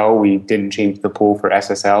SSL, we didn't change the pool for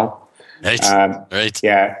SSL. Right.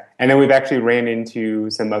 Yeah. And then we've actually ran into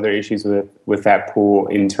some other issues with that pool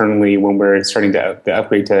internally when we're starting to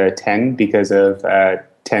upgrade to 10 because of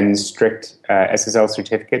 10's strict SSL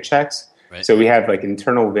certificate checks. Right. So we have like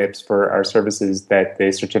internal VIPs for our services that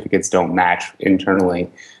the certificates don't match internally.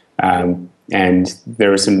 And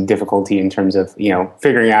there was some difficulty in terms of,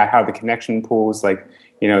 figuring out how the connection pools,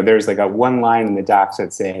 there's like a one line in the docs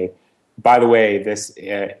that say, by the way, this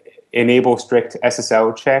enable strict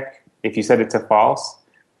SSL check, if you set it to false,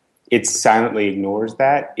 it silently ignores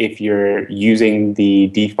that if you're using the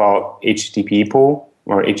default HTTP pool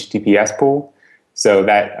or HTTPS pool. So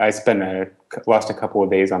that I lost a couple of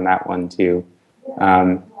days on that one too.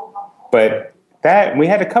 But that we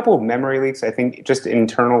had a couple of memory leaks. I think just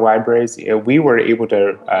internal libraries. We were able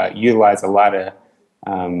to utilize a lot of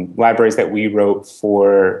libraries that we wrote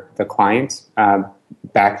for the clients.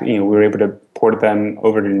 We were able to port them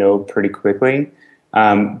over to Node pretty quickly.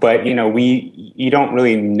 But you don't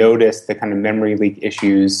really notice the kind of memory leak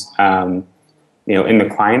issues, in the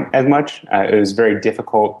client as much. It was very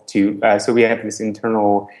difficult to. So we have this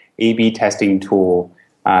internal A/B testing tool.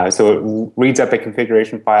 So it reads up a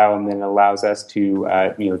configuration file and then allows us to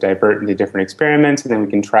divert into different experiments, and then we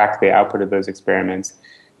can track the output of those experiments.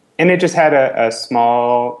 And it just had a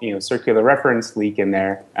small circular reference leak in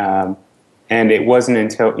there. And it wasn't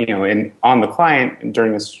until, on the client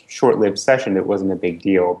during a short-lived session, it wasn't a big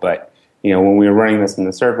deal. But, when we were running this in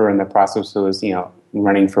the server and the process was,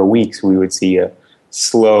 running for weeks, we would see a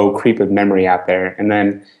slow creep of memory out there. And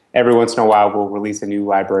then every once in a while, we'll release a new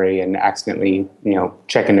library and accidentally,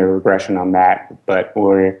 check into regression on that. But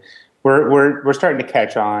we're starting to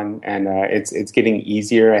catch on, and it's getting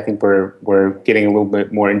easier. I think we're getting a little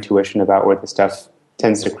bit more intuition about where the stuff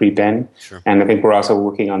tends to creep in. Sure. And I think we're also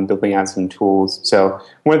working on building out some tools. So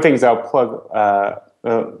one of the things I'll plug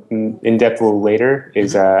in depth a little later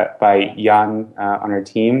is by Jan on our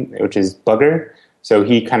team, which is Bugger. So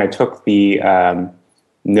he kind of took the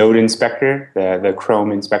Node inspector, the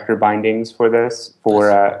Chrome inspector bindings for this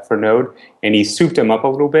for Node, and he souped them up a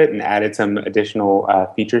little bit and added some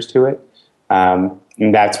additional features to it.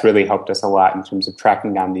 And that's really helped us a lot in terms of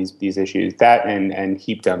tracking down these issues. That and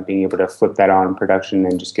heap dump, being able to flip that on in production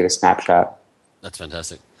and just get a snapshot. That's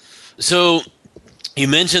fantastic. So you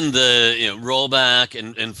mentioned the rollback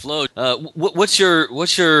and flow. What's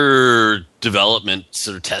your development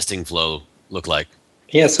sort of testing flow look like?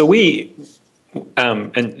 Yeah, so we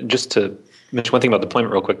and just to mention one thing about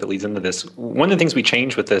deployment real quick that leads into this. One of the things we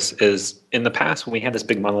changed with this is in the past when we had this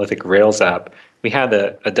big monolithic Rails app, we had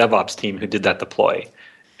a DevOps team who did that deploy.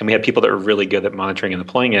 And we had people that were really good at monitoring and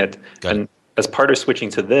deploying it. And as part of switching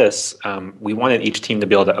to this, we wanted each team to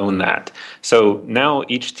be able to own that. So now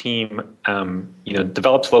each team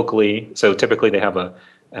develops locally. So typically they have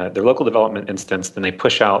their local development instance, then they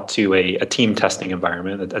push out to a team testing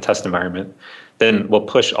environment, a test environment. Then we'll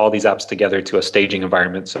push all these apps together to a staging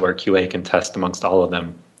environment so our QA can test amongst all of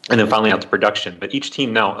them. And then finally out to production. But each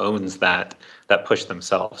team now owns that push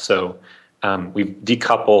themselves. So we've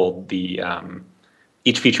decoupled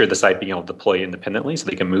each feature of the site being able to deploy independently so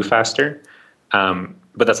they can move faster.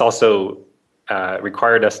 But that's also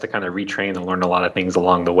required us to kind of retrain and learn a lot of things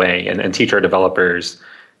along the way and teach our developers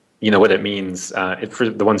what it means, for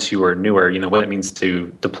the ones who are newer, what it means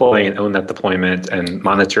to deploy and own that deployment and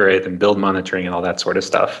monitor it and build monitoring and all that sort of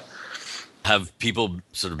stuff. Have people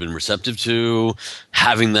sort of been receptive to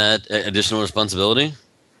having that additional responsibility?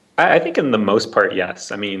 I think in the most part,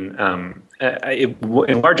 yes. I mean, it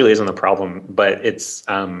largely isn't a problem, but it's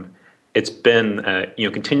been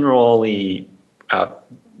continually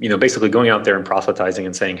basically going out there and proselytizing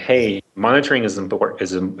and saying, hey, monitoring is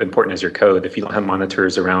important as your code. If you don't have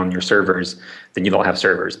monitors around your servers, then you don't have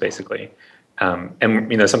servers, basically.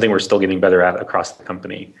 And something we're still getting better at across the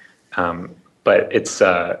company. But it's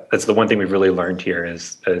the one thing we've really learned here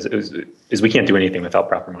is we can't do anything without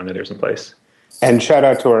proper monitors in place. And shout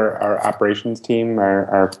out to our operations team,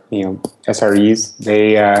 our SREs.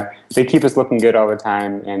 They keep us looking good all the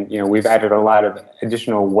time, and we've added a lot of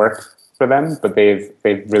additional work for them, but they've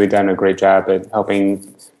really done a great job at helping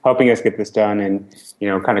us get this done, and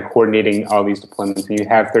kind of coordinating all these deployments. When you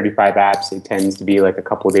have 35 apps, it tends to be like a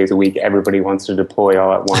couple of days a week. Everybody wants to deploy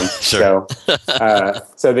all at once. Sure.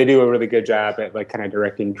 So they do a really good job at like kind of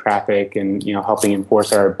directing traffic and helping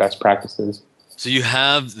enforce our best practices. So you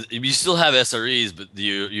still have SREs, but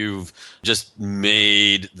you've just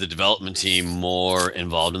made the development team more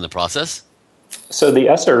involved in the process? So the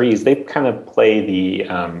SREs, they kind of play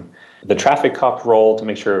the traffic cop role to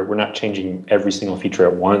make sure we're not changing every single feature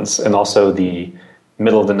at once, and also the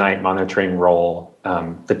middle of the night monitoring role.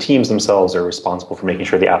 The teams themselves are responsible for making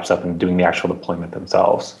sure the app's up and doing the actual deployment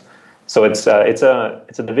themselves. So it's a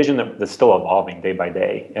division that's still evolving day by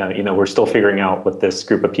day. We're still figuring out what this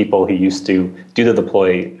group of people who used to do the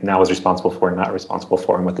deploy now is responsible for and not responsible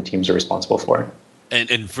for, and what the teams are responsible for.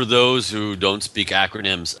 And for those who don't speak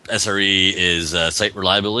acronyms, SRE is Site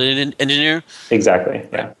Reliability Engineer? Exactly,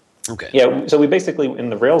 yeah. Okay. Yeah, so we basically, in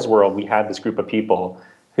the Rails world, we had this group of people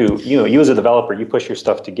who, you as a developer, you push your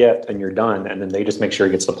stuff to Git and you're done, and then they just make sure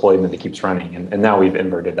it gets deployed and then it keeps running. And now we've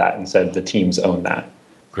inverted that and said the teams own that.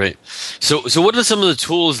 Great. So what are some of the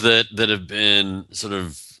tools that have been sort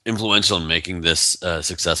of influential in making this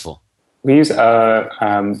successful? We use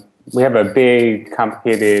we have a big,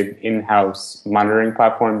 complicated in-house monitoring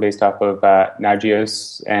platform based off of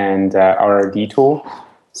Nagios and RRD tool.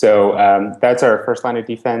 So that's our first line of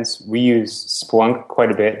defense. We use Splunk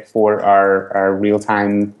quite a bit for our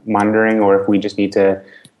real-time monitoring, or if we just need to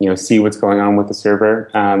see what's going on with the server.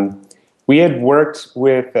 We had worked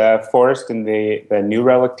with Forrest and the New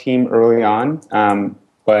Relic team early on,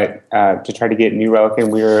 but to try to get New Relic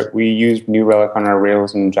in, we used New Relic on our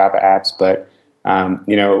Rails and Java apps, but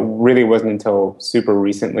it really wasn't until super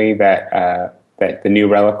recently that the New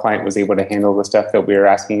Relic client was able to handle the stuff that we were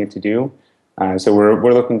asking it to do. So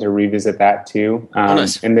we're looking to revisit that too.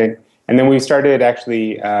 Nice. And then we started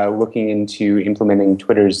actually looking into implementing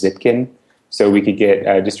Twitter's Zipkin, so we could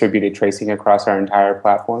get distributed tracing across our entire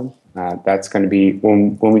platform. That's going to be,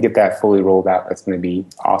 when we get that fully rolled out, that's going to be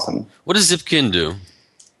awesome. What does Zipkin do?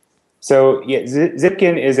 So yeah,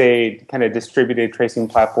 Zipkin is a kind of distributed tracing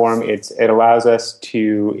platform. It allows us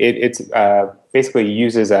to, it's basically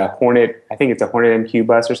uses a Hornet, I think it's a Hornet MQ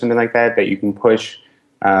bus or something like that you can push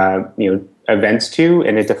events to,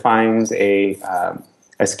 and it defines a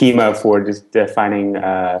schema for defining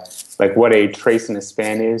like what a trace and a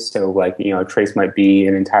span is. So like a trace might be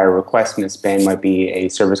an entire request, and a span might be a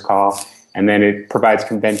service call, and then it provides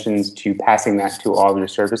conventions to passing that to all of your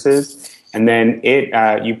services. And then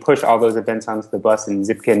you push all those events onto the bus, and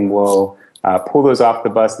Zipkin will pull those off the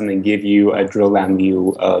bus and then give you a drill down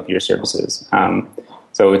view of your services.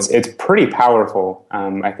 So it's pretty powerful.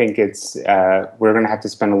 I think we're going to have to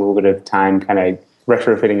spend a little bit of time kind of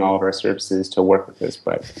retrofitting all of our services to work with this.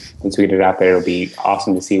 But once we get it out there, it'll be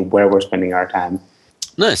awesome to see where we're spending our time.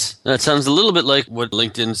 Nice. That sounds a little bit like what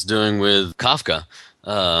LinkedIn's doing with Kafka.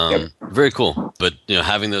 Yep. Very cool. But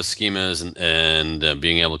having those schemas and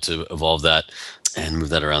being able to evolve that and move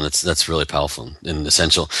that around, that's really powerful and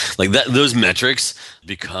essential. Like that, those metrics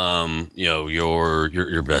become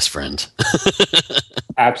your best friend.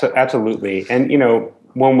 Absolutely. And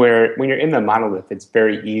when you're in the monolith, it's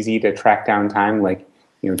very easy to track down time. Like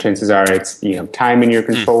chances are it's time in your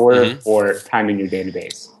controller or time in your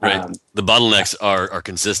database. Right. The bottlenecks are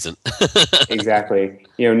consistent. Exactly.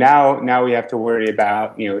 Now we have to worry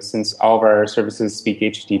about since all of our services speak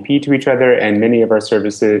HTTP to each other, and many of our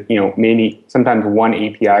services sometimes one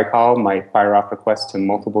API call might fire off requests to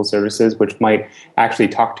multiple services, which might actually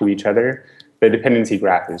talk to each other. The dependency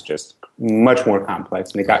graph is just much more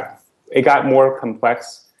complex, and it got more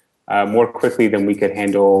complex more quickly than we could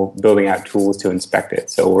handle building out tools to inspect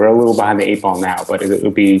it. So we're a little behind the 8 ball now, but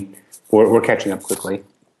we're catching up quickly.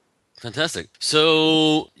 Fantastic.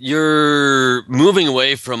 So you're moving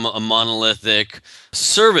away from a monolithic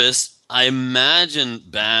service. I imagine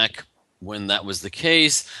back when that was the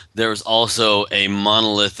case, there was also a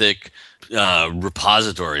monolithic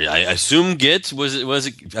repository. I assume Git was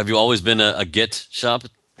it? Have you always been a Git shop?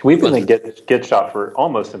 We've been a Git shop for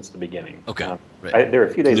almost since the beginning. Okay, right. There are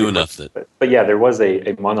a few days new enough that, but yeah, there was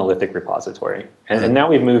a monolithic repository, and now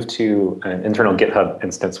we've moved to an internal GitHub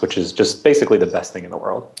instance, which is just basically the best thing in the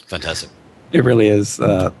world. Fantastic. It really is.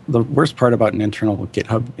 The worst part about an internal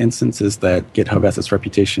GitHub instance is that GitHub has its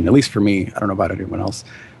reputation, at least for me, I don't know about anyone else,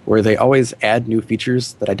 where they always add new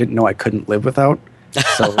features that I didn't know I couldn't live without.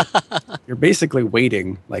 So you're basically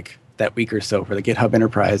waiting like that week or so for the GitHub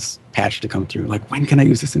Enterprise patch to come through. Like, when can I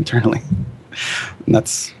use this internally?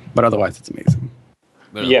 But otherwise, it's amazing.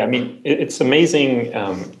 Yeah, I mean, it's amazing.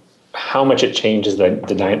 how much it changes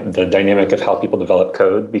the dynamic of how people develop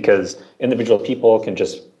code, because individual people can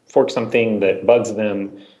just fork something that bugs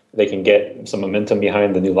them. They can get some momentum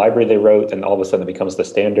behind the new library they wrote, and all of a sudden it becomes the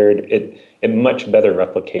standard. It much better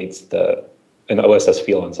replicates an OSS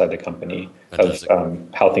feel inside the company. Fantastic. Of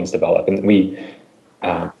how things develop. And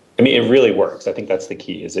it really works. I think that's the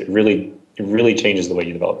key. Is it really changes the way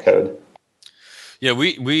you develop code. Yeah,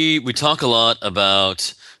 we talk a lot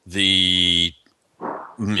about the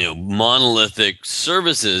monolithic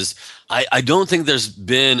services. I don't think there's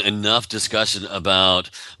been enough discussion about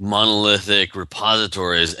monolithic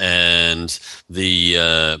repositories and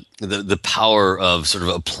the power of sort of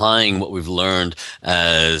applying what we've learned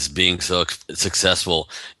as being so successful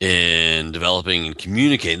in developing and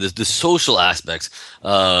communicating the social aspects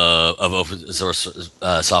of open source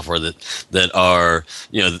software that are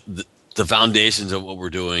the foundations of what we're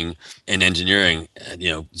doing in engineering.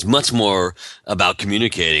 It's much more about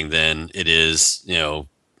communicating than it is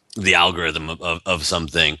the algorithm of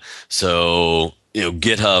something. So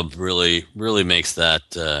GitHub really makes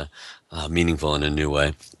that meaningful in a new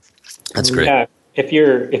way. That's great. Yeah, if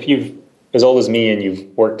you've as old as me and you've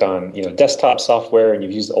worked on desktop software and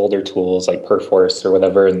you've used older tools like Perforce or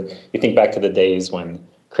whatever, and you think back to the days when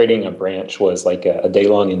creating a branch was like a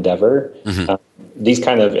day-long endeavor. Mm-hmm. These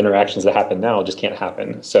kind of interactions that happen now just can't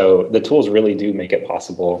happen. So the tools really do make it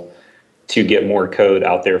possible to get more code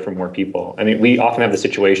out there for more people. I mean, we often have the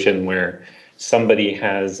situation where somebody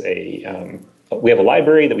has we have a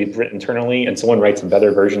library that we've written internally, and someone writes a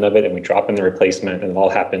better version of it, and we drop in the replacement, and it all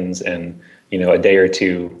happens in a day or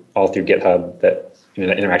two, all through GitHub. That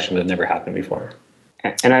that interaction would have never happened before.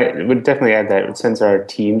 And I would definitely add that since our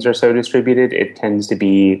teams are so distributed, it tends to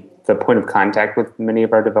be the point of contact with many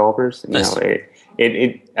of our developers. Nice.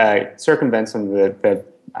 It circumvents some of the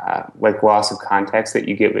loss of context that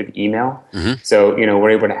you get with email. Mm-hmm. So we're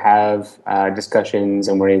able to have discussions,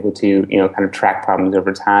 and we're able to kind of track problems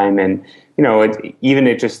over time. And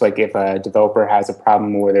just like if a developer has a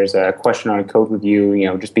problem where there's a question on a code review,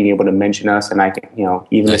 just being able to mention us, and I can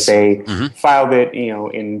even nice. say mm-hmm. filed it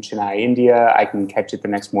in Chennai, India, I can catch it the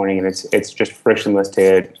next morning, and it's just frictionless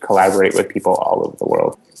to collaborate with people all over the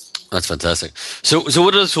world. That's fantastic. So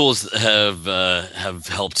what other tools have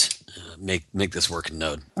helped make this work in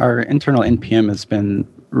Node? Our internal NPM has been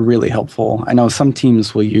really helpful. I know some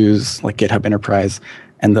teams will use like GitHub Enterprise,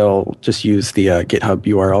 and they'll just use the GitHub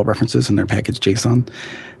URL references in their package JSON.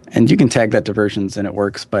 And you can tag that to versions and it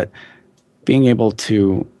works, but being able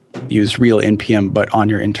to use real NPM but on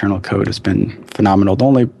your internal code has been phenomenal. The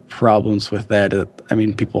only problems with that,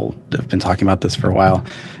 people have been talking about this for a while,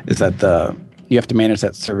 is that you have to manage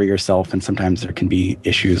that server yourself, and sometimes there can be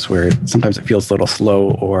issues where sometimes it feels a little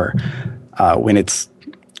slow, or when it's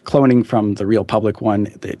cloning from the real public one,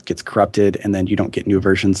 it gets corrupted, and then you don't get new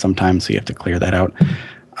versions sometimes, so you have to clear that out.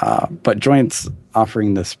 But Joint's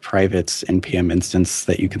offering this private NPM instance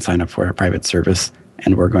that you can sign up for, a private service,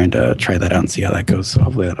 and we're going to try that out and see how that goes. So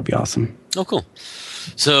hopefully that'll be awesome. Oh, cool.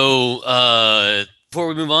 So before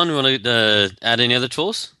we move on, we want to add any other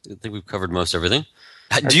tools? I think we've covered most everything.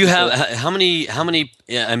 Do you have how many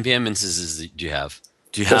NPM instances do you have?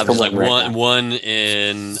 Do you have just like one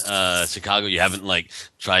in Chicago? You haven't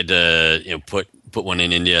tried to put one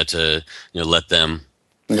in India to let them?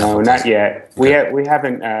 No, not yet. Okay. We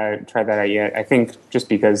haven't tried that out yet. I think just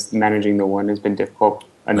because managing the one has been difficult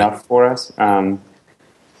enough for us. And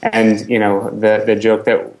the joke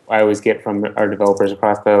that I always get from our developers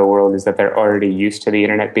across the world is that they're already used to the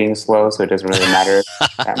internet being slow, so it doesn't really matter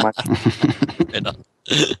that much.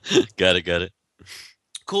 Got it.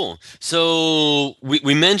 Cool. So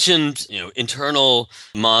we mentioned internal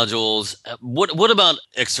modules. What about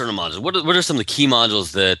external modules? What are some of the key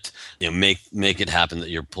modules that make it happen that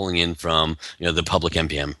you're pulling in from the public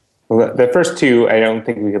NPM? Well, the first two, I don't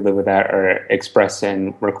think we could live without, are Express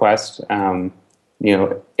and Request.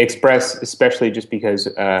 Express, especially just because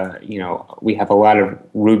we have a lot of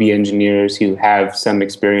Ruby engineers who have some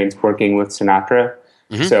experience working with Sinatra.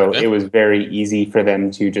 Mm-hmm. So it was very easy for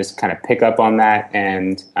them to just kind of pick up on that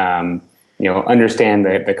and, understand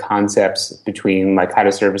the concepts between how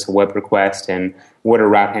to service a web request and what a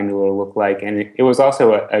route handler will look like. And it was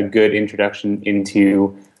also a good introduction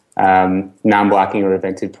into non-blocking or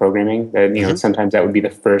evented programming. That mm-hmm. Sometimes that would be the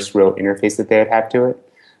first real interface that they would have to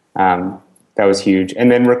it. That was huge.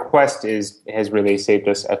 And then Request has really saved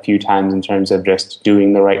us a few times in terms of just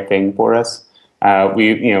doing the right thing for us.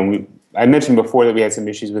 I mentioned before that we had some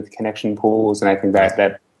issues with connection pools, and I think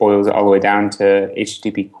that boils all the way down to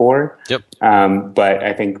HTTP core. Yep. But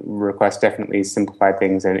I think Request definitely simplified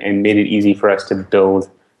things and made it easy for us to build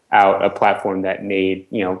out a platform that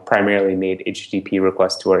primarily made HTTP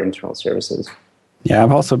requests to our internal services. Yeah,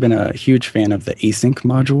 I've also been a huge fan of the async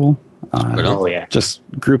module. Yeah. Just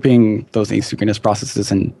grouping those asynchronous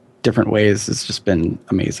processes in different ways has just been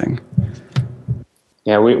amazing.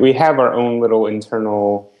 Yeah, we have our own little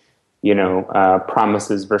internal,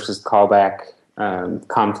 promises versus callback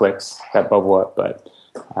conflicts that bubble up, but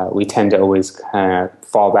we tend to always kind of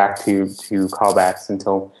fall back to callbacks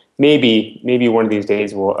until maybe one of these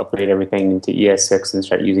days we'll upgrade everything into ES6 and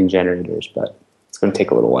start using generators, but it's going to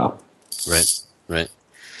take a little while. Right.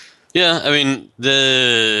 Yeah, I mean,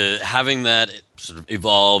 having that sort of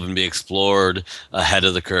evolve and be explored ahead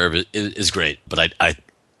of the curve is great. But I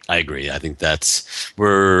agree. I think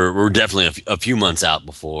we're definitely a few months out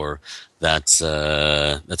before that's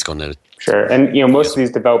going to. Sure, and most of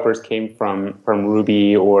these developers came from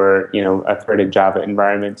Ruby or a threaded Java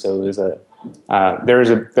environment, so it was there's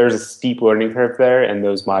a steep learning curve there, and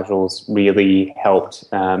those modules really helped,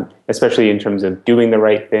 especially in terms of doing the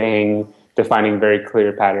right thing, defining very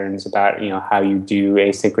clear patterns about how you do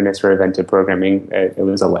asynchronous or evented programming. It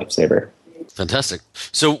was a lifesaver. Fantastic.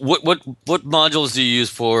 So what modules do you use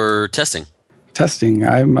for testing? Testing,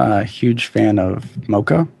 I'm a huge fan of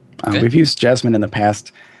Mocha. Okay. We've used Jasmine in the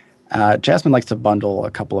past. Jasmine likes to bundle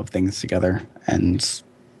a couple of things together, and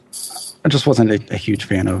I just wasn't a huge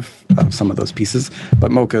fan of some of those pieces.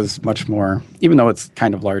 But Mocha's much more, even though it's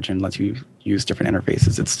kind of large and lets you use different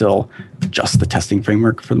interfaces, it's still just the testing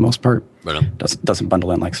framework for the most part. Right on. Doesn't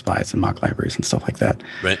bundle in like spies and mock libraries and stuff like that.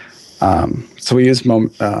 Right. So we use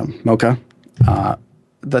Mocha.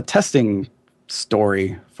 The testing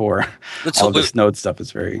story for all of this Node stuff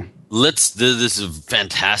is very... This is a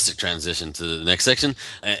fantastic transition to the next section,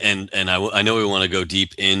 and I know we want to go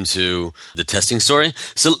deep into the testing story.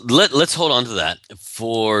 So let's hold on to that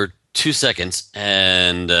for 2 seconds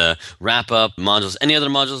and wrap up modules. Any other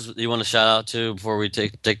modules you want to shout out to before we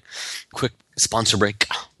take a quick sponsor break?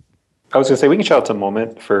 I was going to say we can shout out to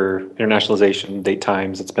Moment for internationalization, date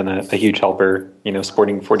times. It's been a huge helper.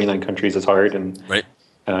 Supporting 49 countries is hard, and right.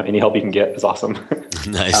 Any help you can get is awesome.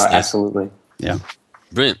 Nice. Absolutely. Yeah.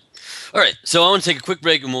 Brilliant. All right, so I want to take a quick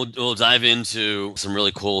break, and we'll dive into some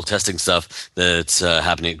really cool testing stuff that's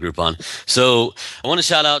happening at Groupon. So I want to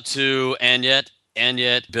shout out to Anyet.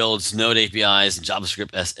 Anyet builds Node APIs and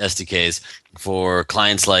JavaScript SDKs for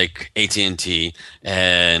clients like AT&T,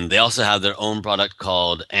 and they also have their own product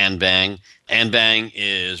called Anbang. Anbang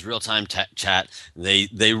is real-time chat.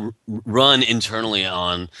 They run internally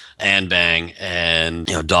on Anbang and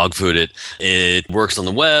dogfood it. It works on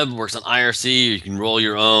the web, works on IRC. You can roll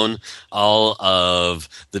your own. All of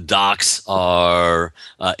the docs are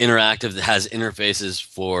interactive. It has interfaces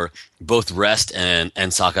for both REST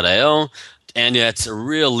and Socket.io. Anyet's a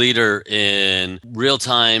real leader in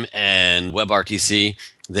real-time and WebRTC.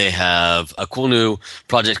 They have a cool new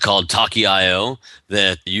project called Talkie.io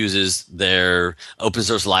that uses their open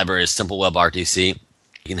source library as Simple WebRTC. You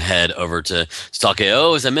can head over to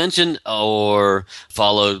Talkie.io, as I mentioned, or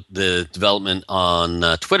follow the development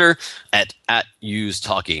on Twitter at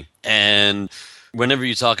usetalkie. And whenever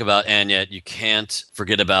you talk about Anyet, you can't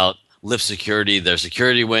forget about Lyft Security, their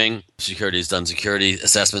security wing. Security has done security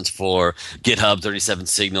assessments for GitHub 37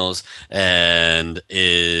 Signals and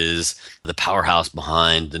is the powerhouse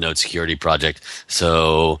behind the Node security project.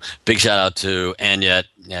 So big shout out to Anyet,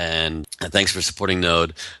 and thanks for supporting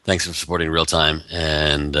Node. Thanks for supporting Real-Time,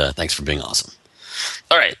 and thanks for being awesome.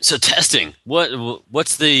 All right, so testing.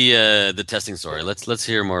 What's the testing story? Let's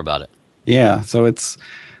hear more about it. Yeah, so it's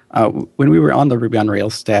when we were on the Ruby on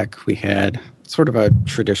Rails stack, we had sort of a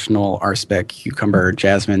traditional RSpec, Cucumber,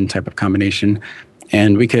 Jasmine type of combination,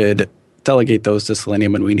 and we could delegate those to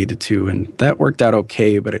Selenium when we needed to, and that worked out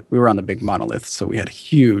okay, but we were on the big monolith, so we had a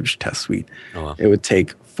huge test suite. Oh, wow. It would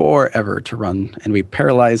take forever to run, and we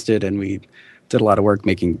parallelized it, and we did a lot of work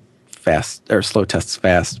making fast or slow tests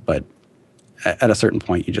fast, but at a certain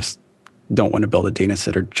point, you just don't want to build a data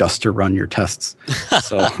center just to run your tests.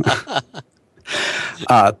 So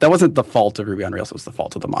that wasn't the fault of Ruby on Rails, it was the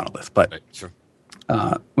fault of the monolith. But right, sure.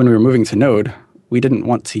 When we were moving to Node, we didn't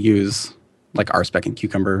want to use like RSpec and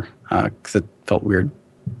Cucumber because it felt weird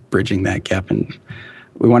bridging that gap. And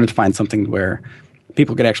we wanted to find something where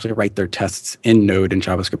people could actually write their tests in Node and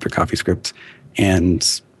JavaScript or CoffeeScript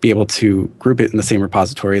and be able to group it in the same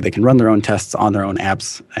repository. They can run their own tests on their own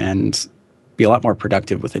apps and be a lot more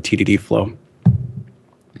productive with a TDD flow.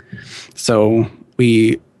 So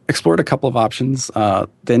we explored a couple of options. The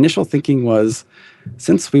initial thinking was,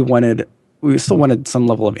 since we still wanted some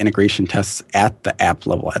level of integration tests at the app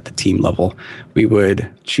level, at the team level, we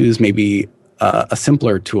would choose maybe a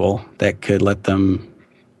simpler tool that could let them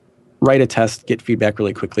write a test, get feedback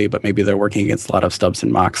really quickly, but maybe they're working against a lot of stubs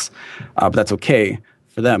and mocks. But that's okay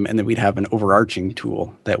for them. And then we'd have an overarching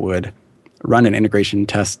tool that would run an integration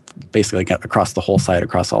test basically across the whole site,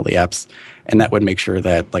 across all the apps. And that would make sure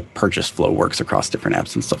that like purchase flow works across different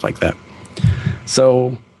apps and stuff like that.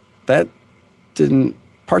 So that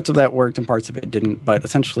parts of that worked and parts of it didn't. But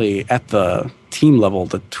essentially at the team level,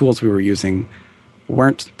 the tools we were using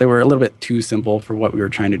they were a little bit too simple for what we were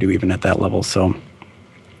trying to do even at that level. So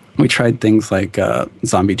we tried things like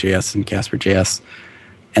Zombie.js and Casper.js,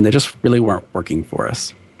 and they just really weren't working for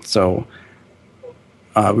us. So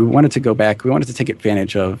we wanted to go back. We wanted to take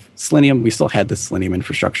advantage of Selenium. We still had this Selenium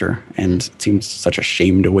infrastructure, and it seemed such a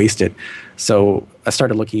shame to waste it. So I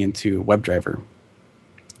started looking into WebDriver.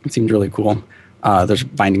 It seemed really cool. There's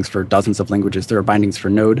bindings for dozens of languages. There are bindings for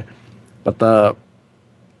Node, but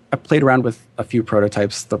I played around with a few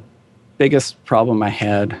prototypes. The biggest problem I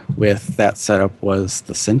had with that setup was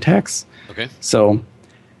the syntax. Okay. So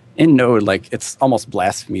in Node, like it's almost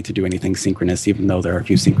blasphemy to do anything synchronous, even though there are a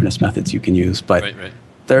few synchronous methods you can use. But right.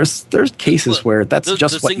 there's cases where that's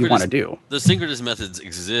just what you want to do. The synchronous methods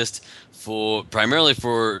exist primarily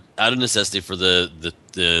for out of necessity for the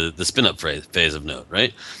spin up phase of Node,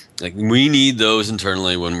 right? Like we need those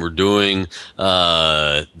internally when we're doing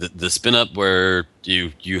the spin up where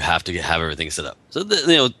you have to have everything set up. So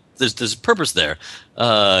there's a purpose there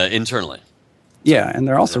internally. Yeah, and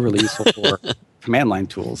they're also really useful for command line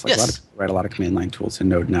tools. Like yes. A lot of people write a lot of command line tools in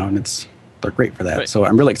Node now, and they're great for that. Right. So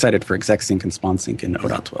I'm really excited for exec-sync and spawn-sync in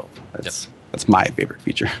O.12. That's my favorite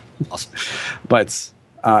feature. Awesome. But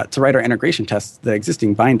to write our integration tests, the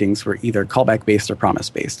existing bindings were either callback-based or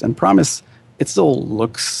promise-based. And promise, it still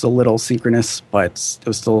looks a little synchronous, but it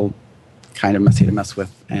was still kind of messy to mess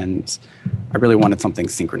with. And I really wanted something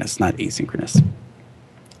synchronous, not asynchronous.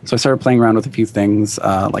 So I started playing around with a few things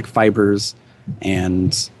like fibers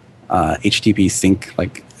and HTTP sync,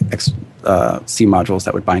 like C modules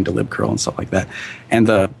that would bind to libcurl and stuff like that. And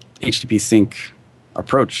the HTTP sync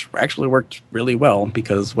approach actually worked really well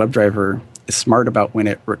because WebDriver is smart about when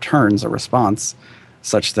it returns a response,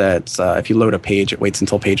 such that if you load a page, it waits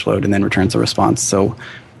until page load and then returns a response. So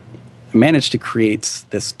I managed to create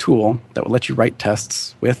this tool that would let you write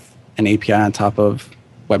tests with an API on top of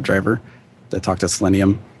WebDriver that talked to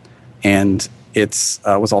Selenium, and it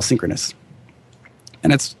was all synchronous.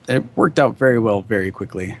 And it worked out very well very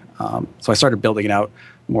quickly. So I started building it out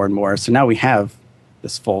more and more. So now we have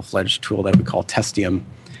this full-fledged tool that we call Testium.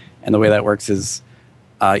 And the way that works is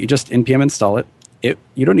you just npm install it.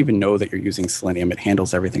 You don't even know that you're using Selenium. It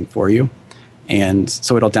handles everything for you. And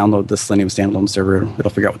so it'll download the Selenium standalone server. It'll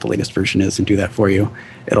figure out what the latest version is and do that for you.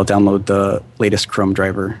 It'll download the latest Chrome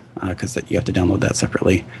driver because you have to download that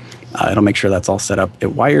separately. It'll make sure that's all set up.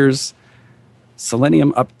 It wires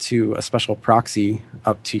Selenium up to a special proxy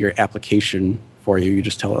up to your application for you. You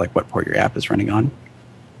just tell it like what port your app is running on.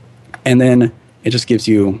 And then it just gives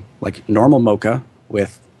you like normal Mocha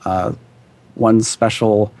with one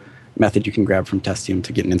special method you can grab from Testium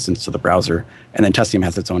to get an instance to the browser. And then Testium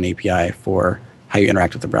has its own API for how you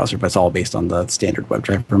interact with the browser, but it's all based on the standard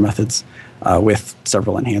WebDriver methods with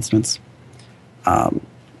several enhancements.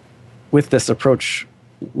 With this approach,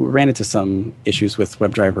 we ran into some issues with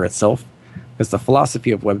WebDriver itself, because the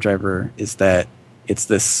philosophy of WebDriver is that it's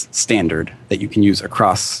this standard that you can use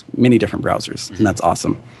across many different browsers, and that's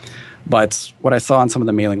awesome. But what I saw on some of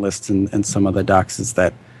the mailing lists and some of the docs is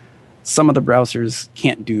that some of the browsers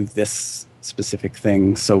can't do this specific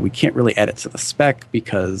thing, so we can't really add it to the spec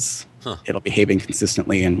because it'll behave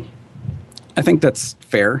inconsistently, and I think that's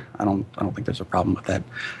fair. I don't think there's a problem with that.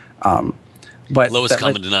 But lowest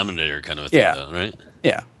common denominator kind of a thing, though, right?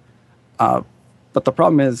 Yeah. But the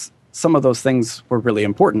problem is some of those things were really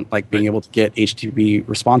important, like being able to get HTTP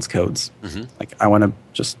response codes. Mm-hmm. Like I want to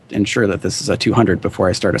just ensure that this is a 200 before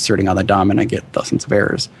I start asserting on the DOM and I get dozens of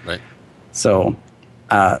errors. Right. So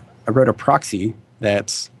I wrote a proxy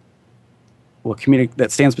that will communicate,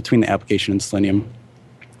 that stands between the application and Selenium.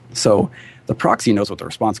 So the proxy knows what the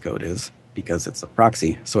response code is because it's a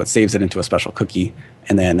proxy. So it saves it into a special cookie,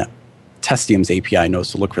 and then Testium's API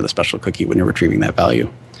knows to look for the special cookie when you're retrieving that value.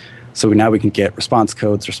 So now we can get response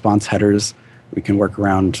codes, response headers. We can work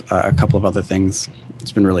around a couple of other things.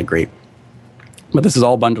 It's been really great. But this is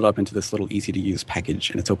all bundled up into this little easy-to-use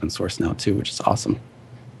package, and it's open source now too, which is awesome.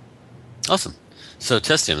 Awesome. So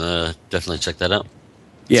Testium, definitely check that out.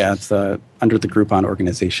 Yeah, it's under the Groupon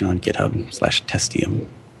organization on GitHub/Testium.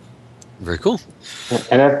 Very cool.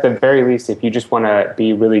 And at the very least, if you just want to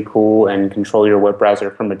be really cool and control your web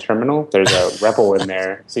browser from a terminal, there's a REPL in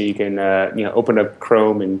there, so you can open up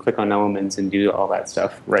Chrome and click on elements and do all that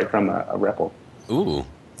stuff right from a REPL. Ooh,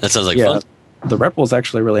 that sounds like fun. The REPL is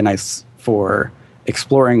actually really nice for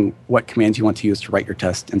exploring what commands you want to use to write your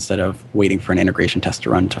test instead of waiting for an integration test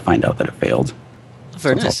to run to find out that it failed.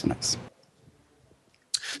 Very nice.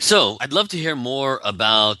 So I'd love to hear more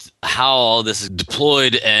about how all this is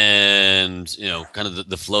deployed and, kind of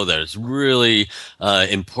the flow there. It's really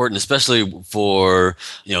important, especially for,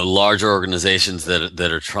 larger organizations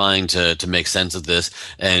that are trying to make sense of this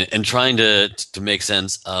and trying to make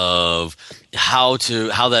sense of how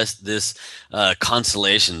this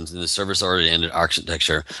constellations in the service-oriented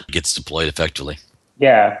architecture gets deployed effectively.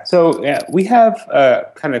 Yeah, so we have a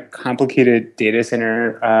kind of complicated data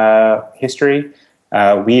center history.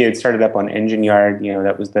 We had started up on Engine Yard,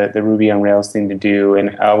 that was the Ruby on Rails thing to do.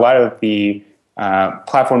 And a lot of the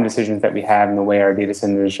platform decisions that we have and the way our data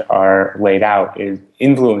centers are laid out is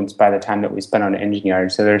influenced by the time that we spent on Engine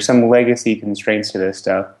Yard. So there's some legacy constraints to this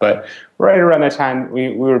stuff. But right around that time,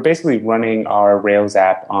 we were basically running our Rails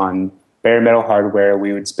app on bare metal hardware.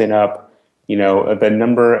 We would spin up, the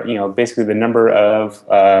number, basically the number of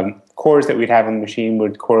cores that we'd have on the machine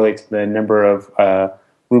would correlate to the number of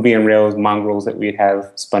Ruby on Rails mongrels that we'd have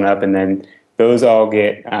spun up, and then those all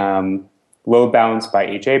get load balanced by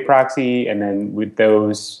HA proxy, and then with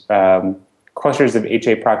those clusters of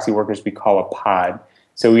HA proxy workers we call a pod.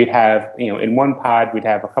 So we'd have, in one pod we'd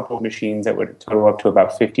have a couple of machines that would total up to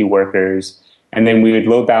about 50 workers, and then we would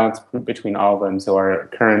load balance between all of them. So our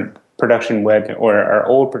current production web, or our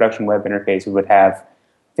old production web interface, we would have,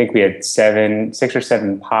 I think we had 6 or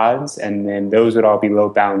 7 pods, and then those would all be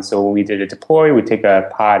load balanced. So when we did a deploy, we'd take a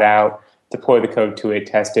pod out, deploy the code to it,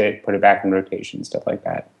 test it, put it back in rotation, stuff like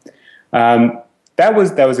that. That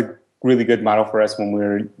was a really good model for us when we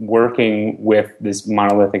were working with this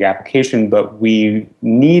monolithic application, but we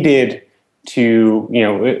needed to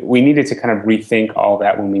kind of rethink all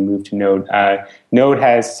that when we moved to Node. Node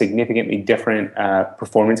has significantly different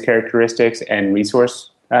performance characteristics and resource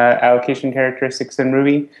allocation characteristics than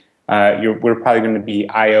Ruby. We're probably going to be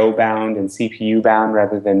I/O bound and CPU bound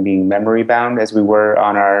rather than being memory bound as we were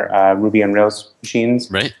on our Ruby on Rails machines.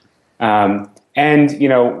 Right.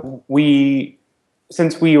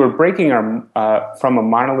 Since we were breaking our from a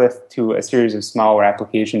monolith to a series of smaller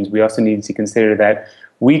applications, we also needed to consider that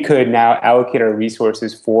we could now allocate our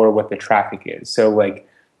resources for what the traffic is. So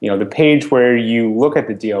the page where you look at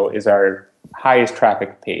the deal is our highest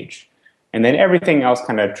traffic page. And then everything else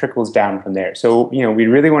kind of trickles down from there. So, we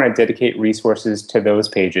really want to dedicate resources to those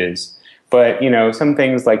pages. But, some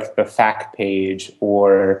things like the FAQ page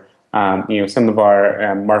or, some of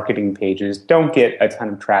our marketing pages don't get a ton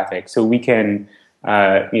of traffic. So we can,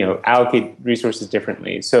 allocate resources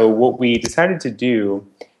differently. So what we decided to do,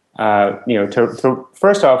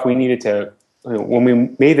 first off, we needed to, when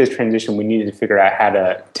we made this transition, we needed to figure out how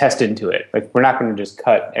to test into it. We're not going to just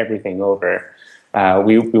cut everything over.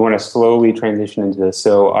 We want to slowly transition into this.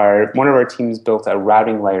 So one of our teams built a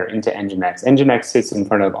routing layer into Nginx. Nginx sits in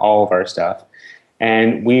front of all of our stuff.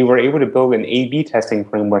 And we were able to build an A/B testing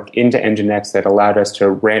framework into Nginx that allowed us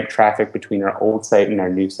to ramp traffic between our old site and our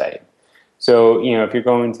new site. So, if you're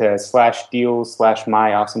going to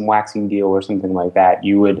 /deals/my-awesome-waxing-deal or something like that,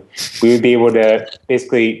 we would be able to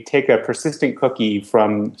basically take a persistent cookie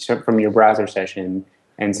from your browser session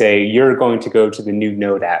and say, you're going to go to the new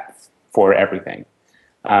Node app for everything.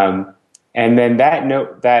 And then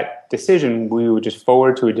that decision, we would just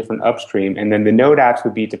forward to a different upstream, and then the Node apps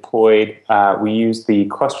would be deployed. We use the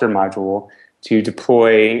cluster module to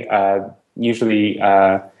deploy usually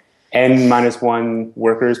n-1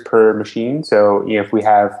 workers per machine. So if we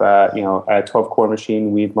have a 12-core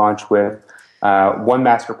machine, we'd launch with 1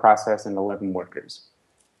 master process and 11 workers.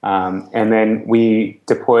 And then we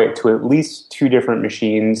deploy it to at least 2 different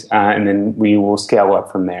machines, and then we will scale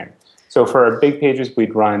up from there. So for our big pages,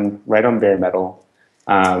 we'd run right on bare metal.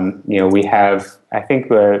 We have, I think,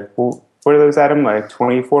 what are those, Adam?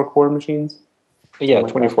 24-core machines? Yeah,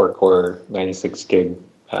 24-core, 96 gig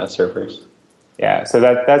servers. Yeah, so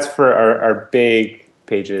that's for our big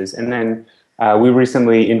pages. And then we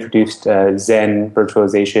recently introduced Zen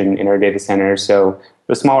virtualization in our data center. So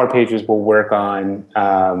the smaller pages will work on,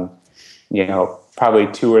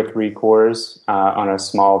 probably 2 or 3 cores on a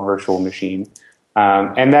small virtual machine.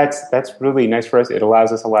 And that's really nice for us. It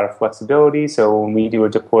allows us a lot of flexibility. So when we do a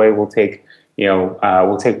deploy, we'll take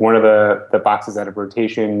one of the boxes out of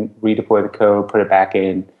rotation, redeploy the code, put it back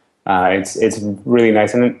in. It's really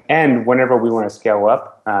nice. And whenever we want to scale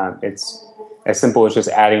up, it's as simple as just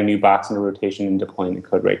adding a new box into rotation and deploying the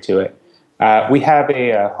code right to it. We have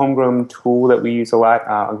a homegrown tool that we use a lot.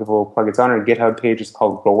 I'll give a little plug. It's on our GitHub page. It's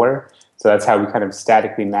called Roller. So that's how we kind of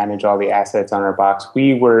statically manage all the assets on our box.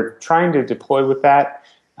 We were trying to deploy with that,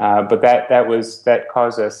 But that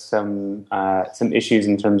caused us some issues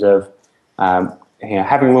in terms of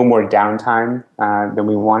having a little more downtime than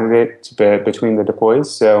we wanted it to be between the deploys.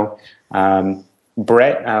 So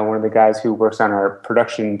Brett, one of the guys who works on our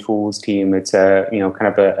production tools team, it's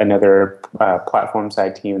another platform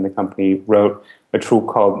side team in the company, wrote a tool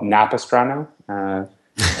called Napastrano,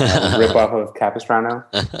 rip off of Capistrano,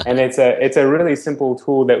 and it's a really simple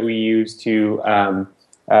tool that we use to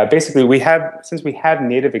basically since we have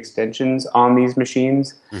native extensions on these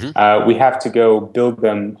machines, we have to go build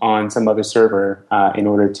them on some other server in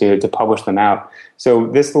order to publish them out. So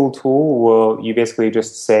this little tool you basically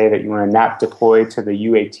just say that you want to nap deploy to the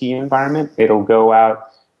UAT environment. It'll go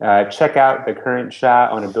out, check out the current SHA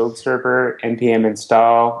on a build server, npm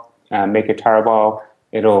install, make a tarball.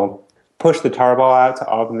 It'll push the tarball out to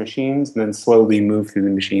all the machines and then slowly move through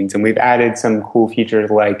the machines. And we've added some cool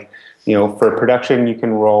features like, for production, you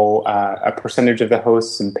can roll a percentage of the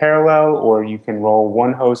hosts in parallel, or you can roll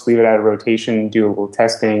one host, leave it out of rotation, do a little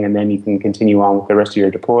testing, and then you can continue on with the rest of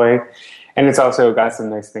your deploy. And it's also got some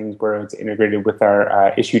nice things where it's integrated with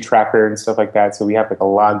our issue tracker and stuff like that. So we have like a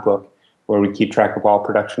logbook where we keep track of all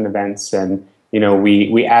production events, and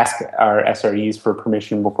we ask our SREs for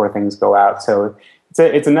permission before things go out. So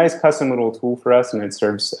it's a nice custom little tool for us, and it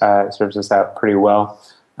serves us out pretty well.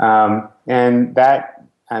 And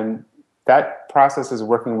that process is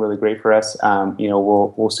working really great for us.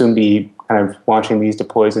 We'll soon be kind of launching these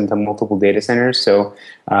deploys into multiple data centers. So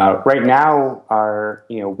right now,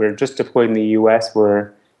 we're just deployed in the US.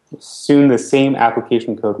 Where soon the same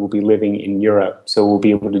application code will be living in Europe. So we'll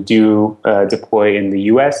be able to do a deploy in the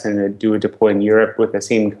US and do a deploy in Europe with the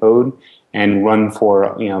same code and run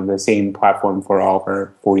for the same platform for all of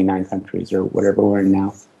our 49 countries or whatever we're in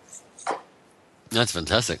now. That's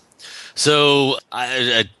fantastic. So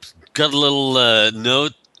I got a little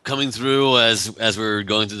note coming through as we were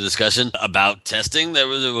going through the discussion about testing.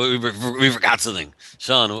 We forgot something.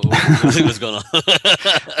 Sean, what do you think was going on?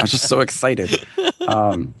 I was just so excited.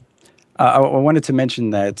 I wanted to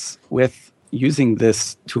mention that with using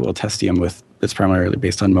this tool, Testium, it's primarily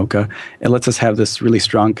based on Mocha, it lets us have this really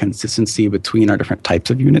strong consistency between our different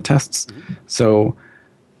types of unit tests. Mm-hmm. So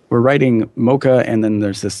we're writing Mocha, and then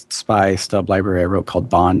there's this SPY stub library I wrote called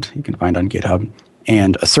Bond, you can find on GitHub,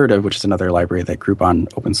 and Assertive, which is another library that Groupon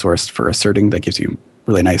open sourced for asserting that gives you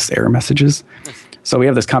really nice error messages. Nice. So we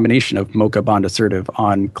have this combination of Mocha, Bond, Assertive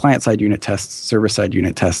on client-side unit tests, server-side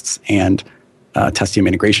unit tests, and Testium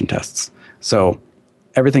integration tests. So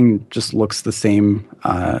everything just looks the same,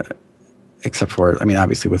 except for,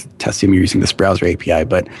 obviously with Testium you're using this browser API,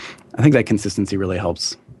 but I think that consistency really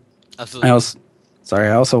helps. Absolutely.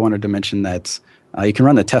 I also wanted to mention that you can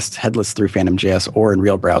run the test headless through PhantomJS or in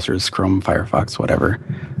real browsers, Chrome, Firefox, whatever.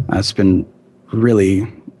 It's been really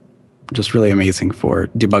amazing for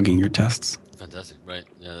debugging your tests. Fantastic, right?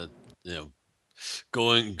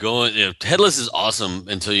 Going. Headless is awesome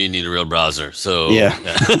until you need a real browser. So yeah.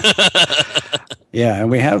 Yeah,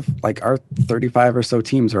 and we have our 35 or so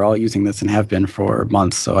teams are all using this and have been for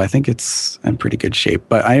months. So I think it's in pretty good shape.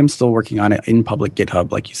 But I am still working on it in public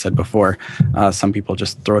GitHub, like you said before. Some people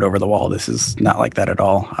just throw it over the wall. This is not like that at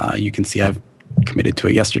all. You can see I've committed to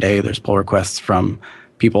it yesterday. There's pull requests from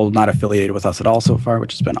people not affiliated with us at all so far,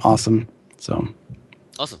 which has been awesome. So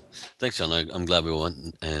awesome. Thanks, Sean. I'm glad we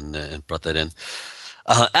went and brought that in.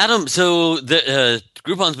 Adam, so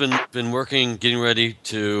Groupon's been working, getting ready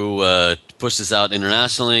to push this out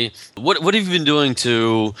internationally. What have you been doing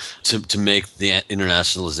to make the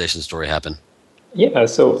internationalization story happen? Yeah,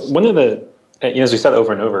 so one of the, as we said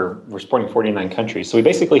over and over, we're supporting 49 countries. So we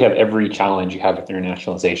basically have every challenge you have with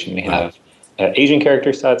internationalization. We have Asian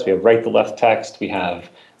character sets, we have right to left text, we have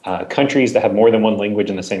countries that have more than one language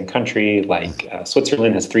in the same country, like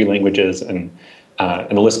Switzerland has 3 languages, and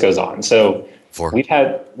the list goes on. So 4. We've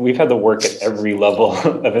had to work at every level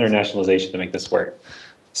of internationalization to make this work.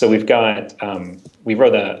 So we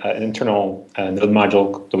wrote an internal node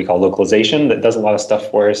module that we call localization that does a lot of stuff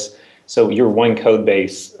for us. So your one code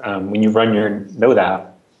base, when you run your Node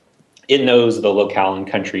app, it knows the locale and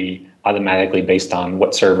country automatically based on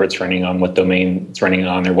what server it's running on, what domain it's running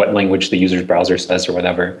on, or what language the user's browser says or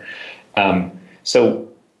whatever. So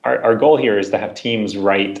our goal here is to have teams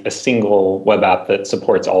write a single web app that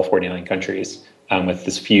supports all 49 countries with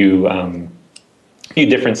as few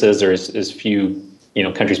differences or as few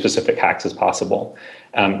country-specific hacks as possible.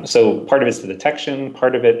 So part of it's the detection,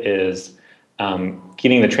 part of it is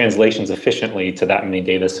getting the translations efficiently to that many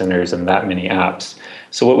data centers and that many apps.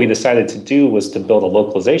 So what we decided to do was to build a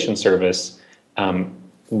localization service,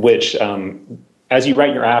 which as you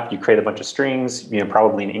write your app, you create a bunch of strings,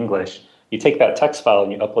 probably in English. You take that text file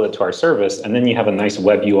and you upload it to our service, and then you have a nice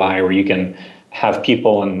web UI where you can have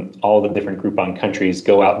people in all the different Groupon countries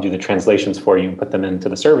go out and do the translations for you and put them into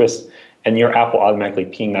the service, and your app will automatically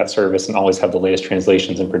ping that service and always have the latest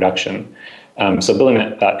translations in production. So building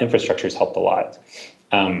that infrastructure has helped a lot.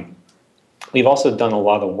 We've also done a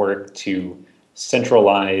lot of work to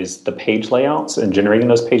centralize the page layouts and generating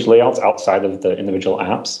those page layouts outside of the individual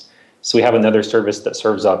apps. So we have another service that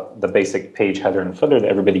serves up the basic page header and footer that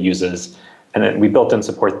everybody uses. And then we built in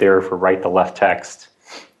support there for right to left text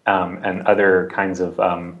and other kinds of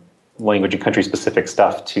language and country specific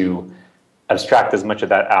stuff to abstract as much of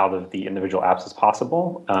that out of the individual apps as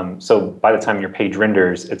possible. So by the time your page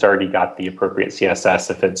renders, it's already got the appropriate CSS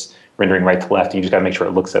if it's rendering right to left. You just got to make sure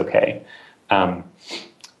it looks okay.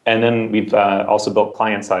 And then we've also built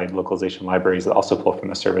client-side localization libraries that also pull from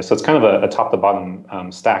the service. So it's kind of a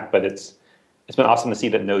top-to-bottom stack, but it's been awesome to see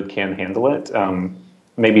that Node can handle it.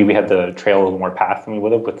 Maybe we had to trail a little more path than we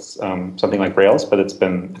would have with something like Rails, but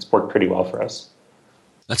it's worked pretty well for us.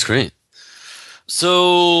 That's great.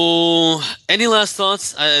 So, any last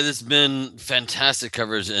thoughts? It's been fantastic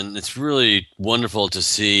coverage, and it's really wonderful to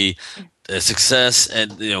see success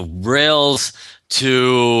and Rails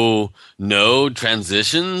to Node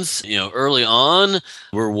transitions. Early on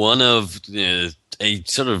were one of a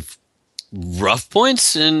sort of rough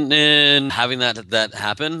points in having that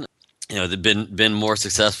happen. They've been more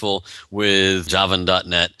successful with Java and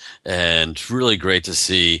 .NET, and really great to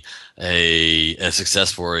see a success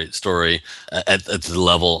story at the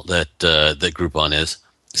level that Groupon is.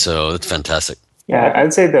 So it's fantastic. Yeah,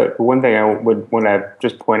 I'd say the one thing I would want to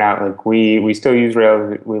just point out, like we still use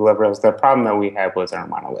Rails, we love Rails. The problem that we had was our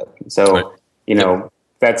monolith. So right.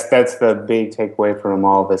 That's the big takeaway from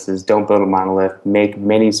all of this is don't build a monolith, make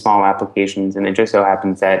many small applications, and it just so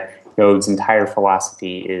happens that Node's entire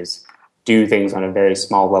philosophy is do things on a very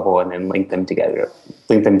small level and then link them together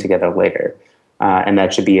later. And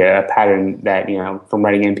that should be a pattern that, from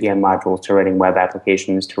writing NPM modules to writing web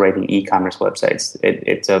applications to writing e-commerce websites,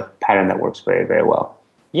 it's a pattern that works very, very well.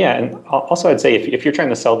 Yeah, and also I'd say if you're trying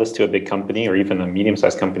to sell this to a big company or even a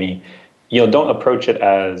medium-sized company, don't approach it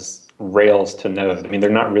as Rails to Node. I mean, they're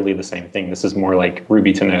not really the same thing. This is more like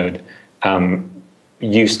Ruby to Node.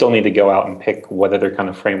 You still need to go out and pick what other kind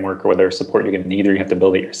of framework or what other support you're going to need, or you have to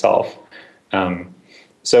build it yourself.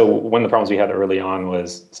 So one of the problems we had early on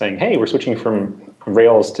was saying, hey, we're switching from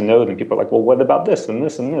Rails to Node, and people are like, well, what about this and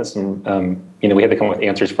this and this? And, we had to come up with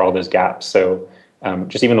answers for all those gaps. So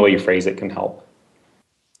just even the way you phrase it can help.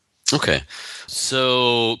 Okay.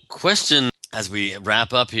 So question as we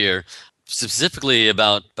wrap up here, specifically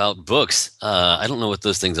about books. I don't know what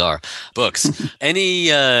those things are. Books. Any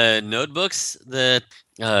Node books that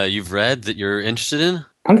you've read that you're interested in?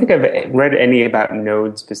 I don't think I've read any about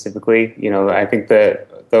Node specifically. I think that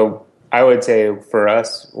I would say for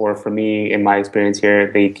us, or for me in my experience here,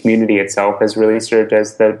 the community itself has really served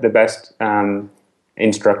as the best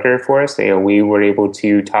instructor for us. We were able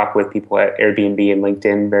to talk with people at Airbnb and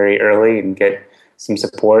LinkedIn very early and get some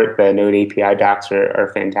support. The Node API docs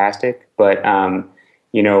are fantastic, but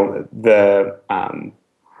the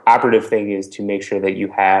operative thing is to make sure that you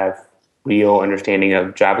have real understanding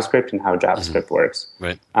of JavaScript and how JavaScript works.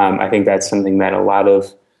 Right. I think that's something that a lot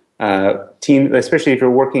of teams, especially if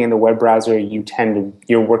you're working in the web browser,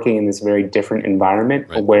 you're working in this very different environment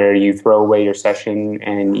where you throw away your session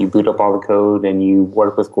and you boot up all the code and you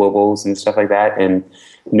work with globals and stuff like that. And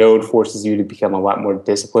Node forces you to become a lot more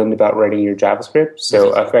disciplined about writing your JavaScript.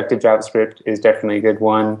 So effective JavaScript is definitely a good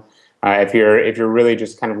one. If you're really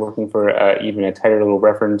just kind of looking for even a tighter little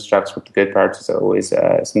reference, JavaScript to Good Parts is always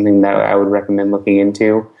something that I would recommend looking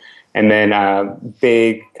into. And then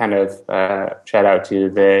big kind of shout out to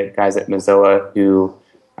the guys at Mozilla who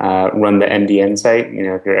run the MDN site.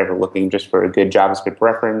 If you're ever looking just for a good JavaScript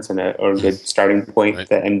reference or a good starting point,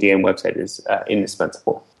 the MDN website is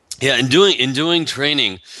indispensable. Yeah, in doing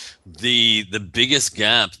training, the biggest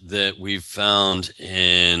gap that we've found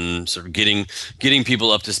in sort of getting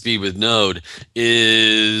people up to speed with Node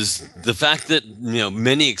is the fact that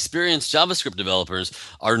many experienced JavaScript developers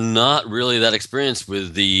are not really that experienced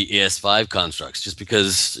with the ES5 constructs, just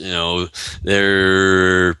because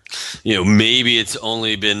they're maybe it's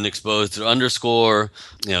only been exposed to underscore.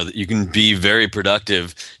 That you can be very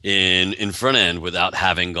productive in front end without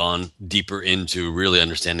having gone deeper into really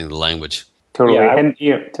understanding the language. Totally. Yeah,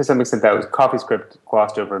 and to some extent that was CoffeeScript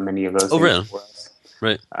glossed over many of those things really? For us.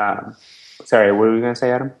 Right. Sorry, what were you going to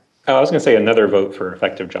say, Adam? I was going to say another vote for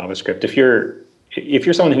effective JavaScript. If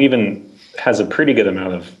you're someone who even has a pretty good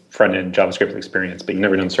amount of front-end JavaScript experience, but you've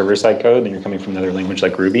never done server-side code and you're coming from another language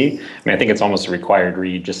like Ruby, I think it's almost a required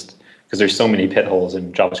read just because there's so many pit holes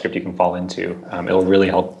in JavaScript you can fall into. It'll really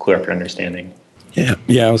help clear up your understanding.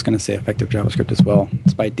 Yeah, I was going to say Effective JavaScript as well.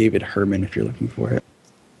 It's by David Herman if you're looking for it.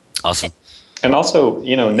 Awesome. And also,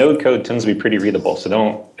 Node code tends to be pretty readable. So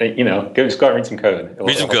don't, just go out and read some code.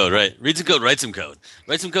 Read some code, right? Read some code, write some code.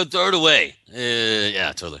 Write some code, throw it away.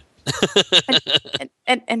 Yeah, totally.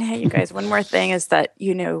 and hey, you guys, one more thing is that,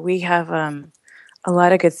 we have a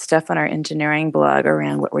lot of good stuff on our engineering blog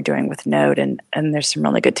around what we're doing with Node. And there's some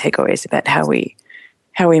really good takeaways about how we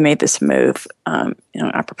made this move,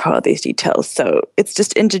 apropos of these details. So it's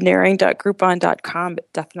just engineering.groupon.com,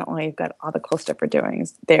 but definitely we've got all the cool stuff we're doing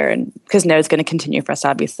there, and because Node's going to continue for us,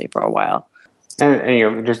 obviously, for a while.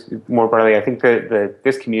 And just more broadly, I think that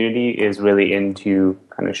this community is really into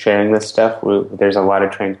kind of sharing this stuff. There's a lot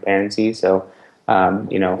of transparency, so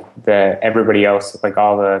everybody else, like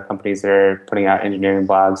all the companies that are putting out engineering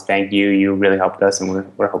blogs, thank you. You really helped us, and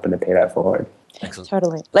we're hoping to pay that forward. Excellent.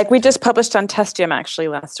 Totally. Like we just published on Testium actually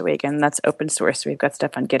last week, and that's open source. We've got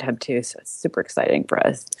stuff on GitHub too, so it's super exciting for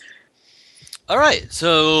us. All right,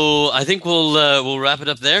 so I think we'll wrap it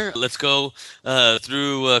up there. Let's go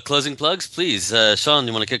through closing plugs, please. Sean,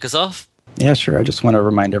 you want to kick us off? Yeah, sure. I just want to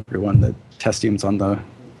remind everyone that Testium's on the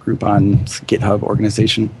Groupon's GitHub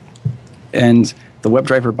organization, and the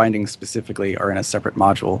WebDriver bindings specifically are in a separate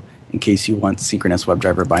module in case you want synchronous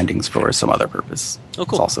WebDriver bindings for some other purpose. Oh,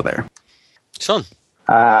 cool. It's also there. Sean.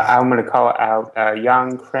 I'm going to call out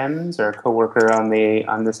Jan Krems, our coworker on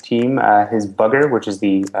this team. His bugger, which is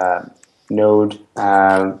the Node,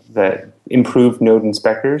 the improved Node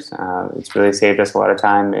inspectors. It's really saved us a lot of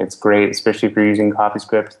time. It's great, especially if you're using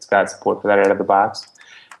CoffeeScript. It's got support for that out of the box.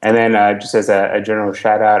 And then just as a general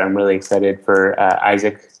shout out, I'm really excited for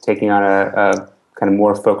Isaac taking on a kind of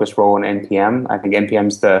more focused role in NPM. I think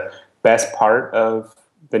NPM's the best part of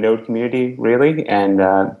the Node community, really, and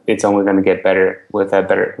it's only going to get better with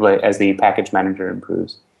as the package manager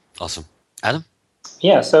improves. Awesome. Adam?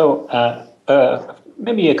 Yeah, so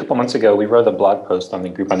maybe a couple months ago, we wrote a blog post on the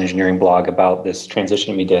Groupon Engineering blog about this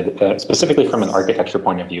transition we did, specifically from an architecture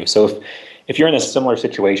point of view. So if you're in a similar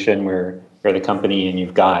situation where you're the company and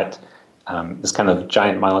you've got this kind of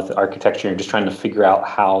giant monolithic architecture, you're just trying to figure out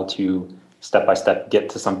how to step-by-step get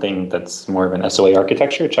to something that's more of an SOA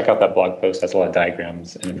architecture, check out that blog post. It has a lot of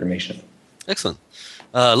diagrams and information. Excellent.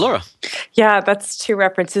 Laura? Yeah, that's 2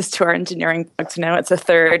 references to our engineering blog. So now it's a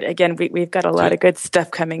 3rd. Again, we've got a lot of good stuff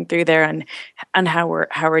coming through there on how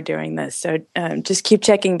we're doing this. So just keep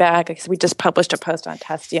checking back. Because we just published a post on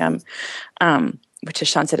Testium, which, as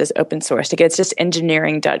Sean said, is open source. Again, it's just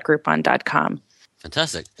engineering.groupon.com.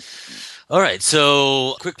 Fantastic. All right,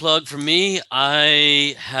 so quick plug from me.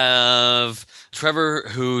 I have Trevor,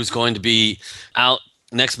 who's going to be out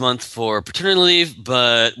next month for paternity leave,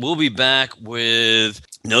 but we'll be back with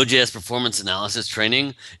Node.js performance analysis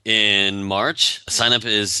training in March. Sign up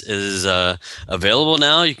is available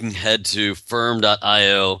now. You can head to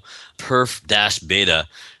firm.io perf-beta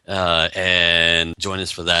and join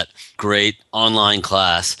us for that great online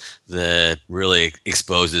class that really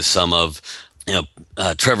exposes some of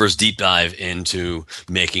Trevor's deep dive into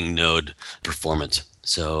making Node performant.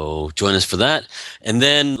 So join us for that. And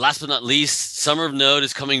then last but not least, Summer of Node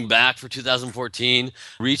is coming back for 2014.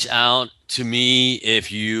 Reach out to me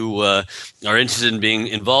if you are interested in being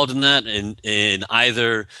involved in that in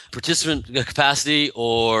either participant capacity,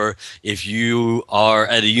 or if you are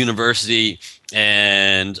at a university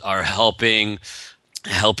and are helping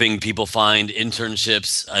people find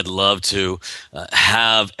internships. I'd love to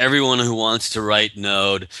have everyone who wants to write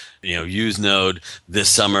Node, use Node this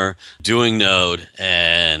summer, doing Node,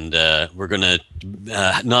 and we're going to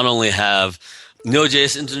not only have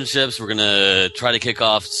Node.js internships, we're going to try to kick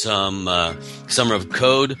off some Summer of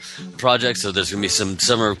Code projects. So there's going to be some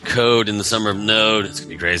Summer of Code in the Summer of Node. It's going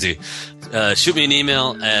to be crazy. Shoot me an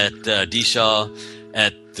email at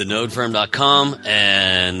dshaw@thenodefirm.com,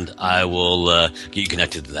 and I will get you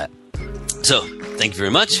connected to that. So, thank you very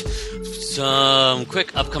much. Some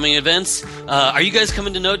quick upcoming events. Are you guys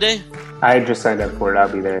coming to Node Day? I just signed up for it. I'll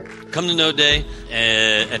be there. Come to Node Day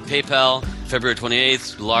at PayPal, February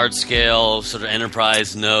 28th. Large scale, sort of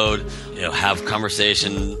enterprise Node. Have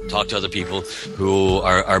conversation, talk to other people who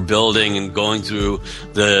are building and going through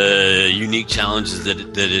the unique challenges that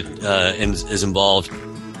it is involved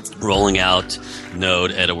rolling out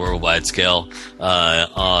Node at a worldwide scale.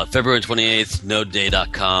 February 28th,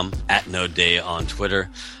 nodeday.com, @nodeday on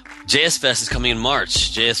Twitter. JS Fest is coming in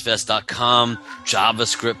March. JSFest.com,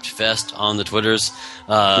 JavaScript Fest on the Twitters.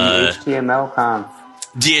 HTMLConf.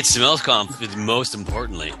 DHTMLConf is most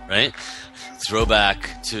importantly, right?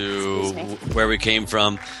 Throwback to where we came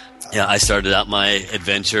from. I started out my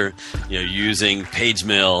adventure, using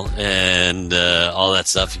PageMail and all that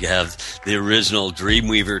stuff. You have the original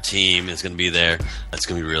Dreamweaver team is going to be there. That's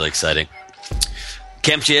going to be really exciting.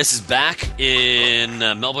 CampJS is back in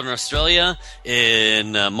Melbourne, Australia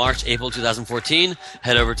in March, April 2014.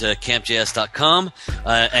 Head over to campjs.com.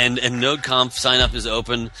 And NodeConf sign-up is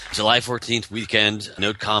open July 14th weekend.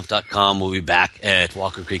 NodeConf.com will be back at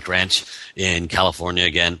Walker Creek Ranch in California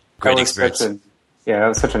again. Great experience. That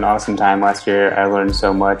was such an awesome time last year. I learned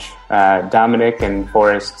so much. Dominic and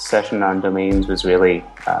Forrest's session on domains was really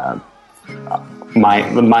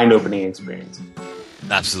mind-opening experience.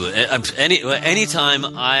 Absolutely.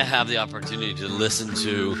 Anytime I have the opportunity to listen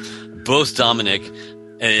to both Dominic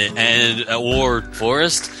or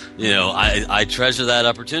Forrest, I treasure that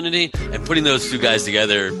opportunity. And putting those two guys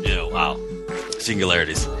together, wow,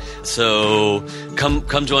 singularities. So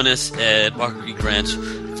come join us at Walker Creek Ranch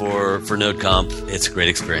for NodeConf. It's a great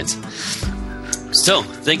experience. So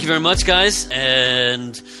thank you very much, guys,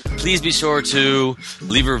 and please be sure to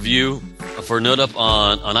leave a review for NodeUp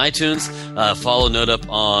on iTunes. Follow NodeUp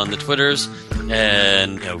on the Twitters,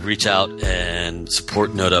 and reach out and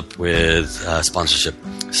support NodeUp with sponsorship.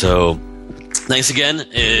 So thanks again.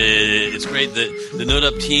 It's great that the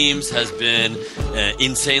NodeUp teams has been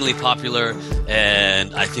insanely popular,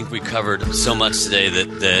 and I think we covered so much today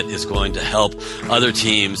that is going to help other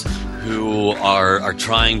teams who are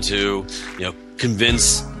trying to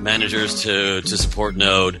convince managers to support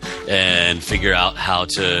Node and figure out how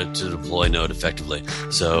to deploy Node effectively.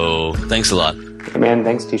 So thanks a lot. Hey man,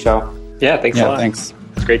 thanks, T-Shell. Yeah, thanks a lot. Thanks.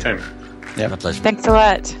 It's a great time. Yeah, my pleasure. Thanks a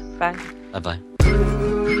lot. Bye. Bye-bye.